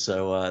go ahead.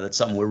 So that's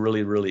something we're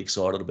really, really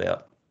excited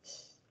about.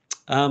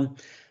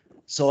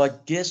 So I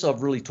guess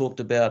I've really talked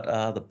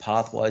about the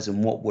pathways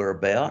and what we're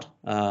about.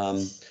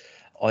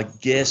 I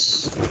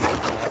guess,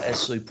 as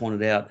Sue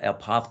pointed out, our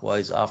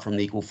pathways are from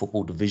the equal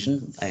football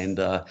division, and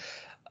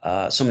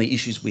some of the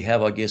issues we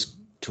have, I guess,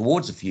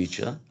 towards the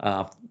future,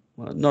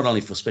 not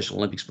only for Special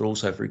Olympics but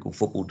also for equal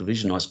football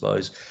division, I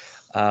suppose,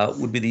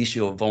 would be the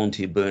issue of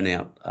volunteer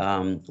burnout.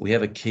 We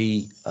have a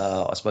key,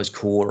 I suppose,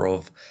 core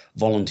of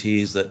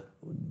volunteers that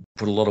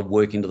put a lot of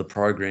work into the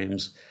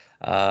programs.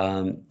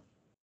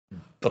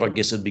 But I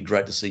guess it'd be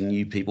great to see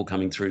new people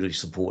coming through to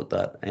support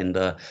that, and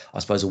I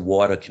suppose a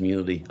wider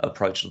community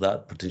approach to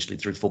that, potentially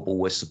through Football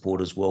West support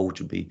as well, which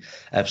would be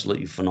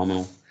absolutely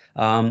phenomenal.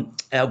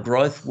 Our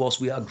growth, whilst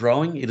we are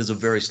growing, it is a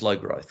very slow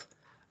growth.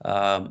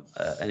 An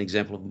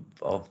example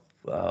of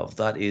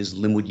that is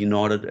Linwood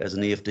United as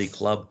an EFD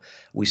club.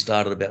 We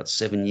started about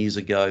 7 years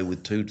ago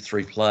with 2 to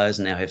 3 players,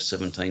 now have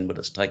 17, but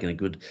it's taken a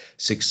good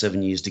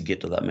 6-7 years to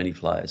get to that many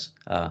players.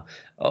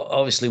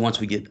 Obviously, once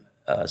we get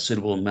a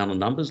suitable amount of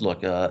numbers,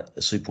 like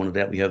Sue pointed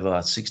out, we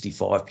have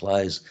 65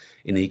 players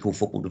in the equal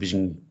football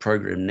division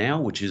program now,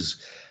 which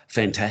is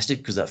fantastic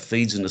because that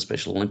feeds into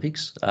Special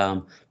Olympics.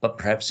 But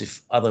perhaps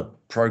if other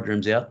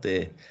programs out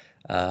there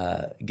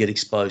get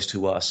exposed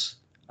to us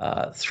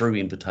through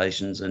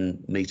invitations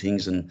and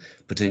meetings and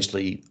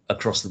potentially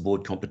across the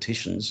board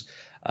competitions,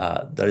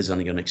 that is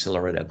only going to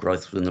accelerate our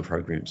growth within the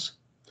programs.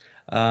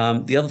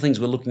 The other things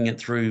we're looking at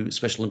through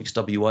Special Olympics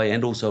WA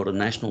and also at a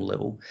national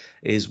level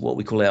is what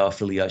we call our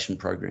affiliation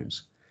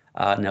programs.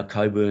 Now,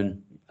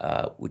 Coburn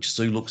which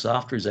Sue looks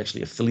after, is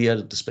actually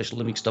affiliated to Special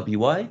Olympics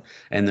WA,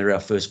 and they're our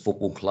first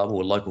football club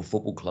or local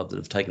football club that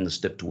have taken the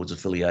step towards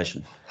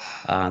affiliation.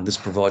 This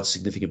provides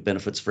significant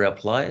benefits for our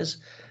players,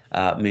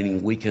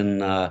 meaning we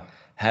can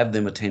have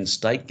them attend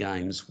state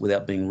games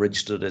without being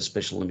registered as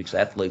Special Olympics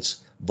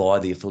athletes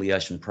via the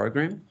affiliation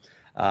program.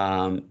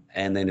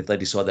 And then if they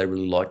decide they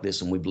really like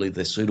this and we believe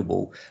they're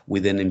suitable, we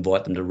then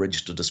invite them to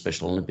register to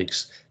Special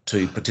Olympics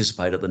to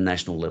participate at the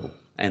national level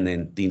and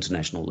then the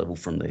international level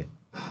from there.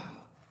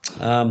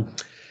 We're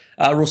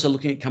also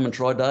looking at Come and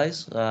Try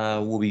Days.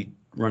 We'll be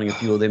running a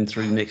few of them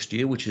through next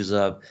year, which is,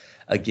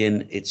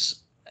 again, it's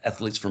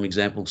athletes from,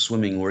 example,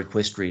 swimming or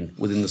equestrian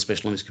within the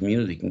Special Olympics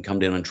community can come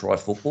down and try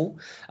football,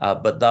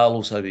 but they'll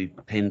also be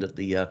penned at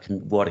the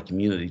wider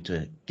community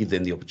to give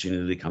them the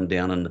opportunity to come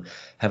down and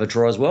have a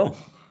try as well.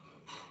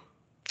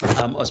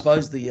 I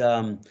suppose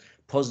the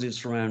positives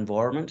from our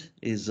environment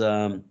is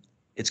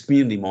it's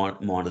community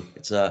minded.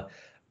 It's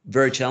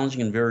very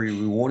challenging and very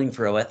rewarding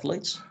for our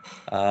athletes.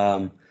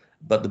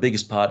 But the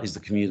biggest part is the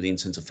community and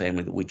sense of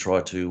family that we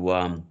try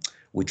to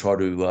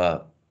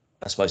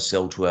I suppose,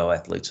 sell to our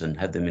athletes and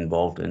have them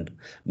involved. And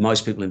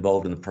most people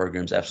involved in the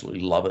programs absolutely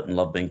love it and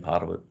love being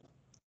part of it.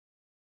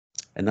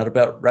 And that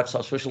about wraps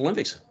up Special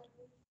Olympics.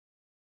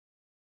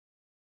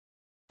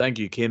 Thank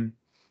you, Kim.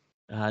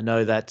 I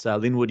know that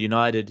Linwood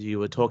United, you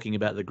were talking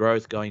about the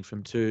growth going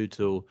from 2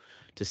 to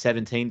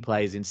 17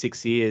 players in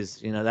 6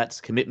 years. You know,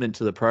 that's commitment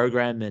to the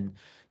program and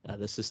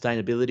the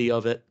sustainability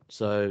of it.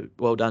 So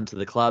well done to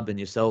the club and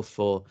yourself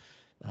for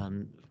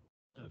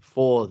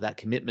that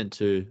commitment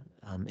to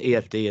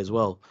EFD as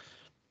well.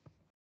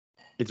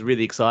 It's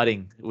really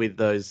exciting with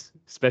those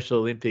Special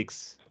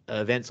Olympics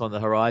events on the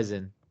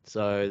horizon.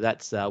 So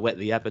that's whet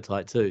the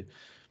appetite too.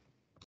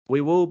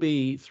 We will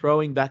be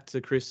throwing back to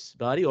Chris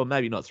Barty, or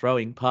maybe not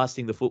throwing,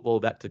 passing the football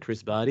back to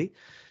Chris Barty.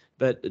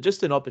 But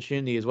just an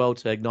opportunity as well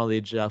to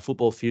acknowledge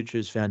Football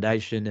Futures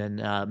Foundation and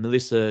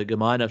Melissa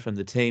Gamina from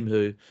the team,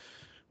 who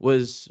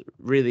was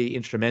really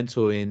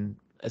instrumental in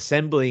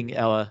assembling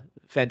our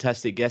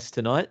fantastic guests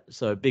tonight.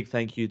 So a big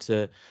thank you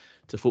to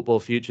Football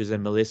Futures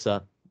and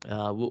Melissa.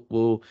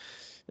 We'll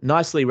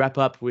nicely wrap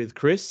up with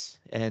Chris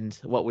and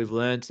what we've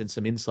learned and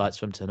some insights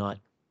from tonight.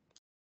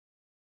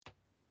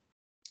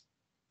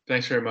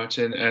 Thanks very much.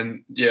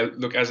 And yeah,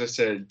 look, as I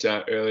said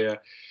earlier,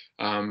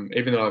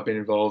 even though I've been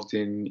involved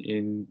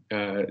in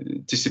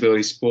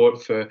disability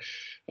sport for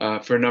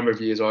a number of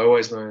years, I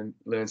always learn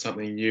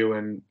something new,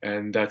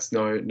 and that's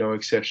no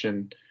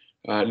exception.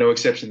 No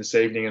exception this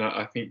evening. And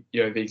I think,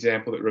 you know, the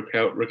example that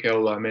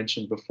Raquelle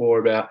mentioned before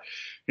about,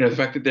 you know, the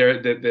fact that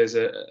there's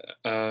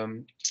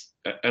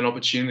an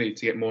opportunity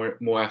to get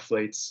more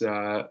athletes,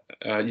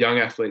 young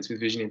athletes with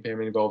vision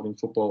impairment involved in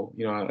football.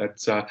 You know,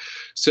 that's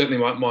certainly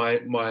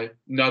my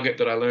nugget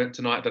that I learned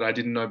tonight that I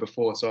didn't know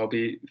before. So I'll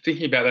be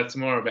thinking about that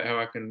tomorrow, about how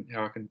I can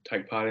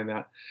take part in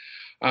that.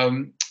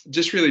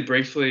 Just really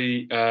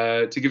briefly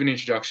to give an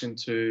introduction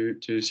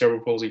to cerebral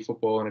palsy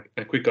football and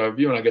a quick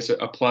overview, and I guess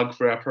a plug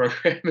for our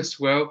program as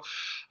well.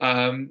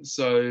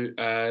 So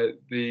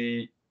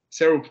the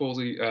cerebral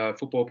palsy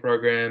football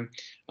program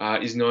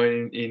is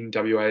known in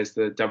WA as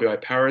the WA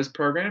Pararoo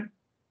program.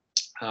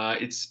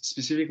 It's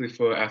specifically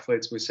for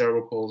athletes with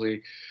cerebral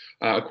palsy,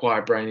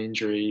 acquired brain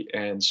injury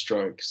and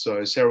stroke.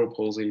 So cerebral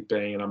palsy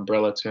being an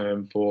umbrella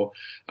term for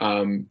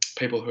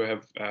people who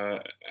have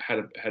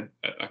had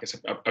I guess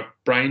a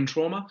brain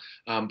trauma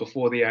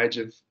before the age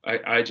of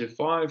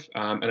 5,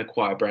 and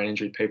acquired brain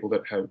injury, people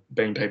that have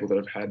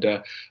had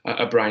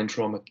a brain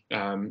trauma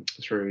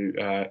through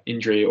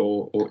injury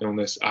or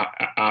illness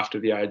after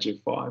the age of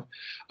 5.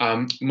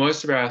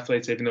 Most of our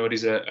athletes, even though it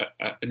is a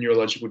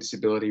neurological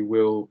disability,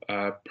 will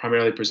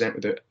primarily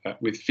present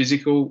with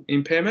physical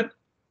impairment.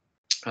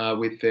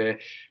 With their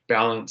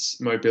balance,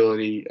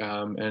 mobility,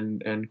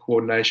 and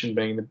coordination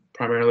being the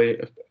primarily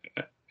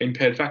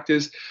impaired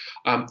factors.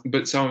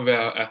 But some of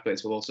our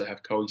athletes will also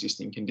have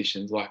coexisting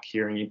conditions like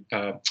hearing,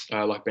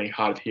 like being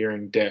hard of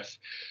hearing, deaf.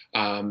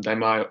 They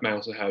may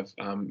also have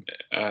an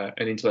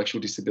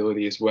intellectual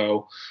disability as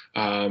well,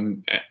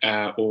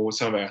 or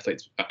some of our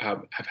athletes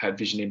have had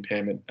vision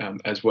impairment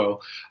as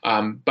well.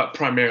 But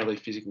primarily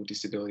physical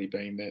disability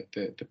being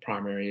the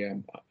primary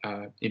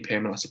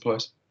impairment, I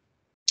suppose.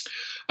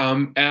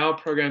 Our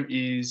program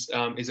is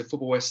a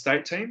Football West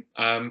state team.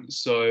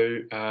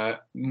 So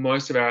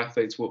most of our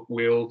athletes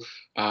will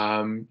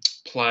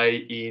play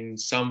in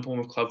some form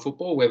of club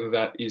football, whether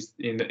that is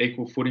in the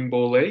Equal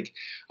Footingball League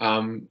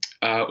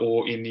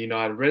or in the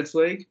United Reds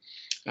League,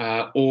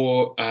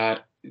 or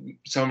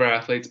some of our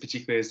athletes,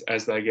 particularly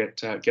as they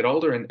get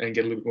older and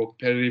get a little bit more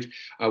competitive,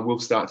 will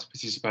start to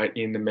participate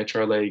in the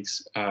Metro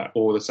Leagues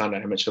or the Sunday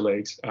Amateur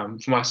Leagues.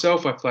 For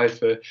myself, I played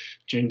for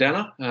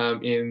Jundana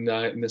in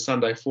the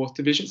Sunday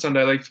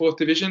League 4th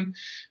Division.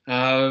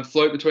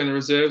 Float between the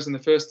reserves and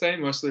the first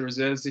team, mostly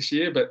reserves this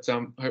year, but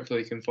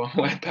hopefully can find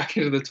my way back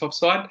into the top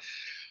side.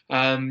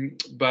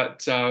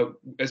 But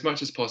as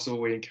much as possible,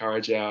 we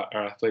encourage our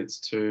athletes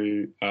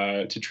to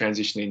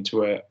transition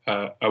into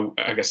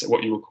I guess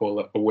what you would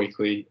call a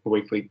weekly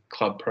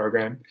club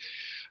program,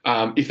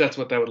 if that's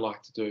what they would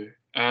like to do.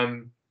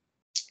 Our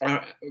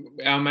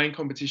main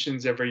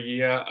competitions every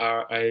year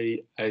are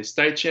a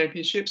state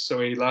championships. So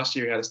last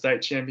year we had a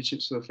state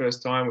championships for the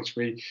first time, which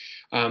we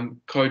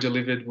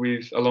co-delivered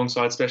with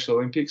alongside Special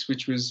Olympics,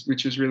 which was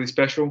really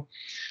special.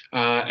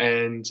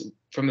 And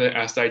from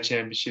our state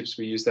championships,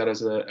 we use that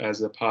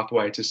as a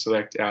pathway to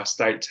select our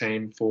state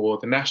team for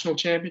the national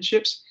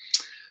championships.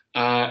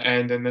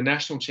 And then the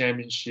national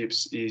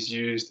championships is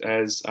used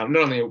as not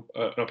only an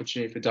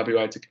opportunity for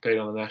WA to compete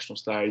on the national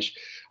stage,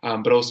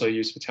 but also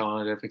used for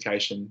talent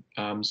identification,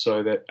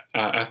 so that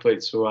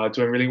athletes who are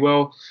doing really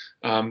well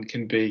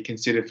can be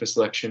considered for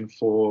selection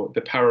for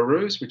the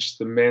Pararoos, which is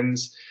the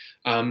men's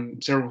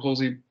cerebral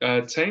palsy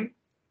team,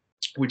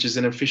 which is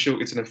an official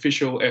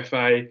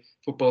FA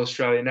Football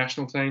Australia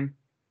national team.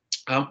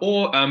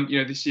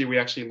 This year we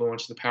actually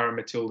launched the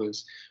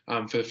Minutillos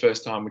for the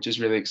first time, which is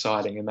really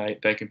exciting, and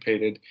they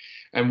competed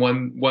and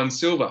won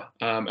silver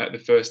at the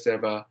first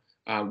ever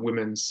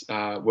Women's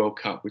World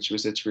Cup, which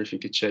was a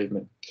terrific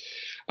achievement.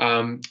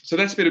 So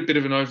that's a bit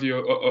of an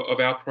overview of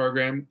our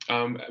program.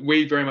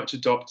 We very much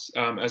adopt,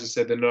 as I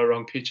said, the no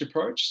wrong pitch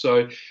approach.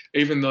 So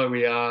even though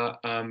we are,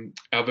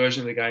 our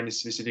version of the game is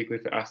specifically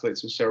for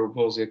athletes with cerebral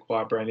palsy,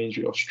 acquired brain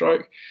injury or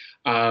stroke,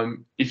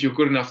 if you're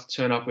good enough to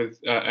turn up with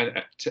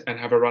and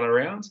have a run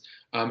around,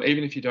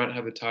 even if you don't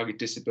have the target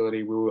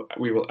disability,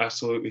 we will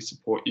absolutely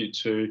support you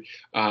to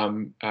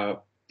find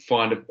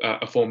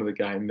a form of the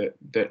game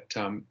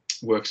that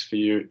works for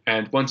you.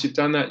 And once you've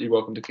done that, you're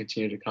welcome to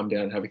continue to come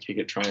down and have a kick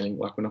at training.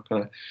 Like, we're not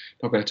going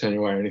to turn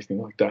you away or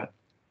anything like that.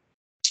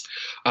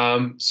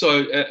 And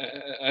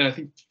I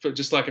think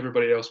just like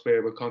everybody else,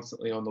 we're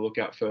constantly on the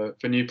lookout for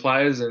new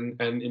players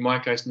and in my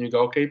case, new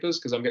goalkeepers,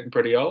 because I'm getting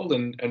pretty old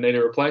and need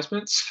a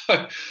replacement.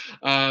 So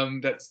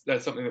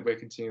that's something that we're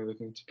continually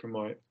looking to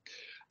promote.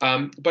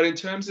 But in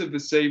terms of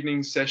this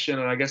evening's session,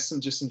 and I guess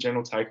some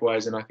general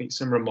takeaways, and I think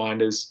some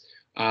reminders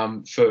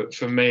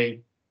for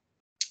me,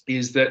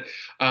 is that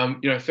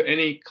for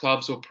any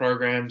clubs or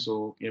programs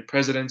or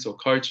presidents or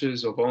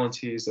coaches or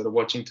volunteers that are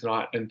watching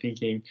tonight and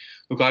thinking,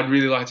 look, I'd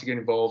really like to get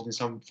involved in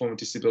some form of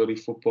disability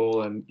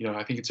football, and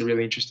I think it's a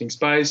really interesting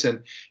space,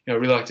 and I'd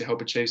really like to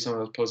help achieve some of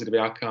those positive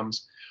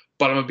outcomes,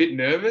 but I'm a bit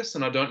nervous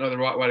and I don't know the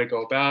right way to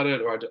go about it,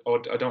 or I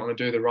don't want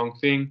to do the wrong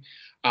thing.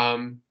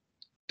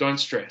 Don't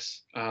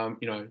stress.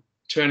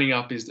 Turning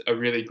up is a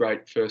really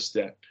great first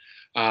step,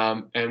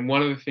 and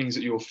one of the things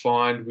that you'll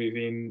find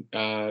within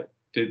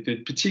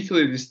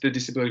particularly the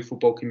disability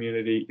football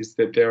community is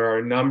that there are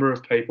a number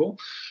of people,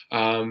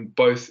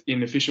 both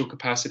in official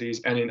capacities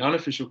and in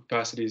unofficial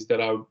capacities, that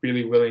are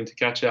really willing to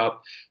catch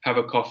up, have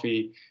a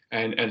coffee,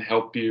 and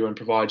help you and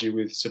provide you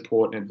with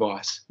support and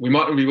advice. We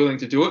might not be willing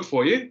to do it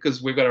for you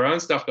because we've got our own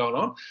stuff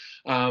going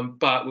on,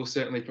 but we'll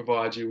certainly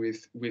provide you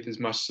with as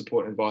much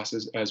support and advice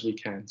as we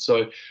can.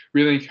 So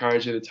really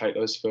encourage you to take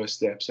those first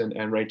steps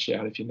and reach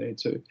out if you need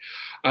to.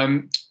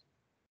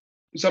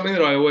 Something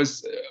that I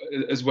always,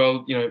 as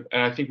well, and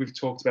I think we've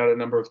talked about a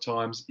number of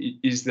times,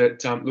 is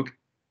that, look,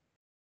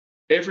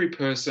 every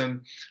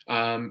person,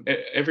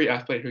 every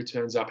athlete who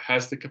turns up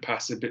has the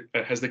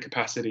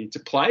capacity to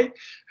play,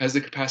 has the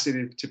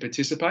capacity to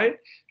participate,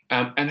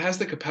 and has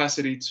the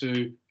capacity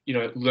to,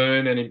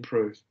 learn and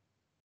improve.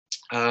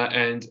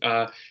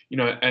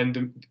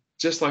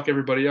 Just like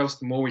everybody else,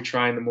 the more we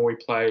train, the more we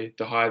play,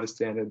 the higher the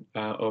standard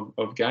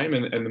of game,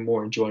 and the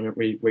more enjoyment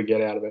we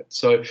get out of it.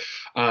 So,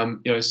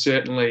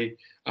 certainly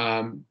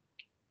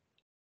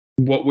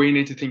what we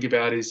need to think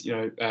about is,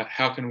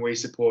 how can we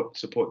support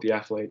the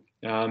athlete?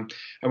 And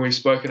we've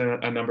spoken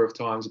a number of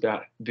times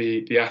about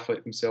the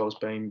athlete themselves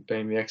being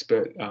the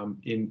expert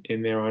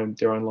in their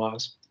own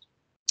lives.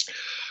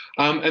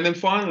 And then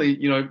finally,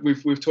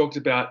 we've talked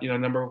about a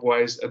number of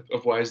ways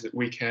that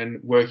we can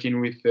work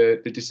in with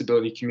the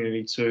disability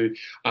community to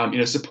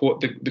support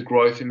the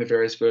growth in the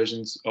various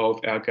versions of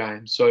our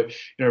game. So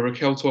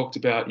Raquelle talked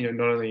about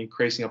not only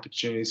increasing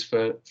opportunities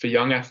for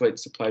young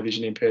athletes to play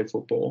vision impaired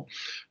football,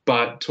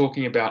 but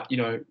talking about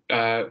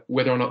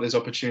whether or not there's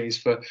opportunities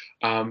for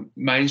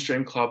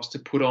mainstream clubs to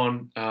put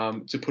on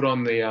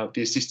the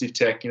assistive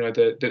tech,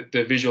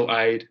 the visual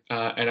aid,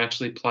 and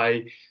actually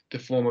play the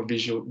form of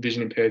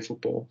vision impaired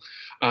football.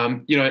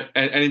 And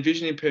in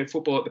vision impaired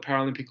football at the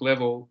Paralympic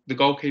level, the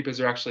goalkeepers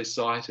are actually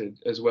sighted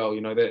as well.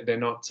 They're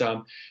not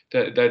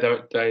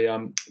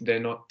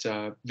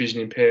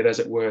vision impaired, as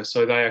it were.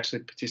 So they actually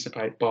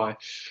participate by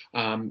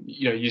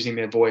using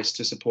their voice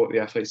to support the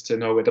athletes to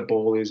know where the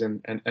ball is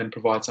and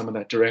provide some of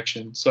that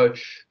direction. So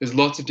there's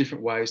lots of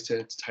different ways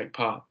to take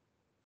part.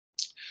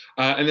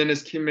 And then,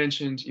 as Kim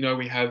mentioned,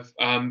 we have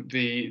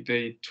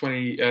the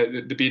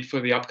bid for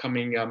the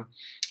upcoming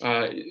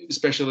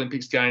Special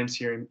Olympics Games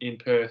here in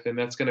Perth, and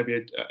that's going to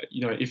be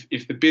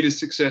if the bid is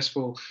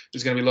successful,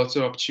 there's going to be lots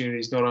of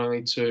opportunities not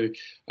only to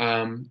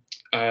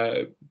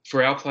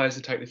for our players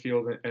to take the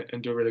field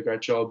and do a really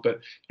great job, but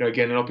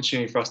again, an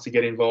opportunity for us to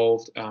get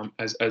involved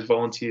as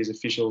volunteers,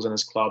 officials, and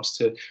as clubs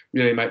to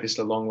really make this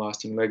a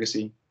long-lasting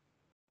legacy.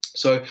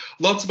 So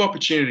lots of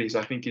opportunities,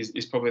 I think,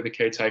 is probably the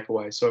key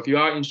takeaway. So if you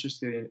are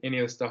interested in any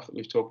of the stuff that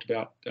we've talked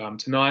about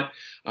tonight,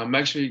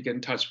 make sure you get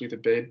in touch with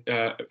Abid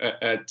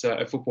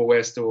at Football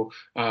West, or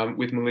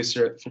with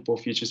Melissa at Football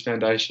Futures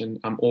Foundation,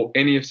 or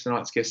any of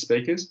tonight's guest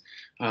speakers,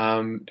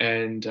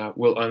 and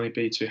we'll only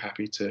be too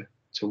happy to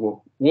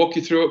walk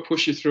you through it,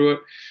 push you through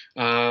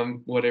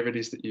it, whatever it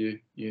is that you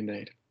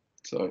need.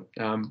 So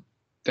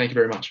thank you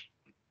very much.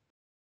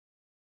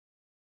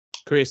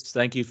 Chris,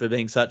 thank you for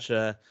being such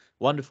a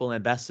wonderful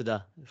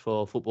ambassador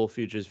for Football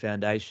Futures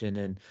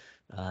Foundation,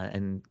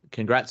 and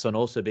congrats on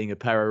also being a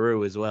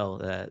Pararoo as well,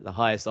 the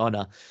highest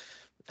honour.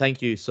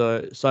 Thank you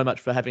so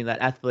much for having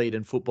that athlete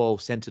and football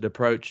centred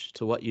approach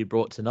to what you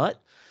brought tonight,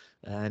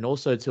 and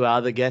also to our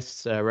other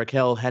guests,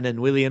 Raquelle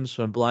Hannen-Williams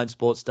from Blind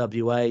Sports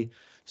WA,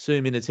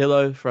 Sue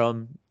Minutillo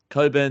from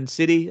Coburn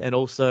City, and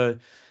also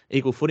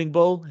Equal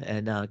Footingball,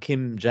 and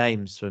Kim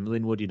James from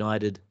Linwood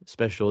United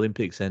Special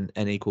Olympics and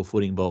Equal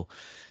Footingball.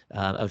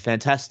 A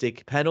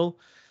fantastic panel.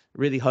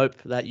 Really hope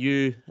that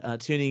you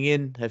tuning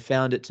in have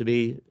found it to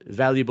be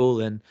valuable,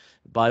 and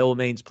by all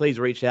means, please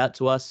reach out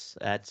to us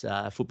at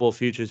Football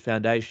Futures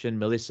Foundation,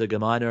 Melissa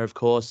Gaminer, of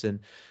course, and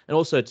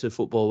also to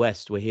Football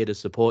West. We're here to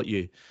support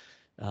you.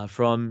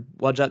 From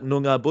Wajak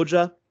Nunga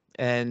Buja,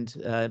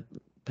 and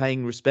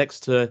paying respects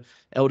to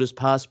elders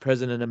past,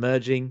 present and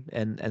emerging,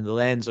 and the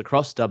lands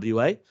across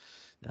WA,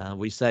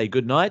 we say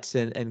good night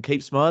and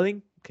keep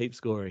smiling, keep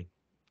scoring.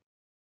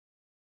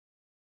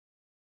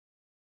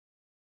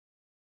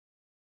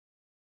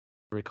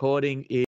 Recording is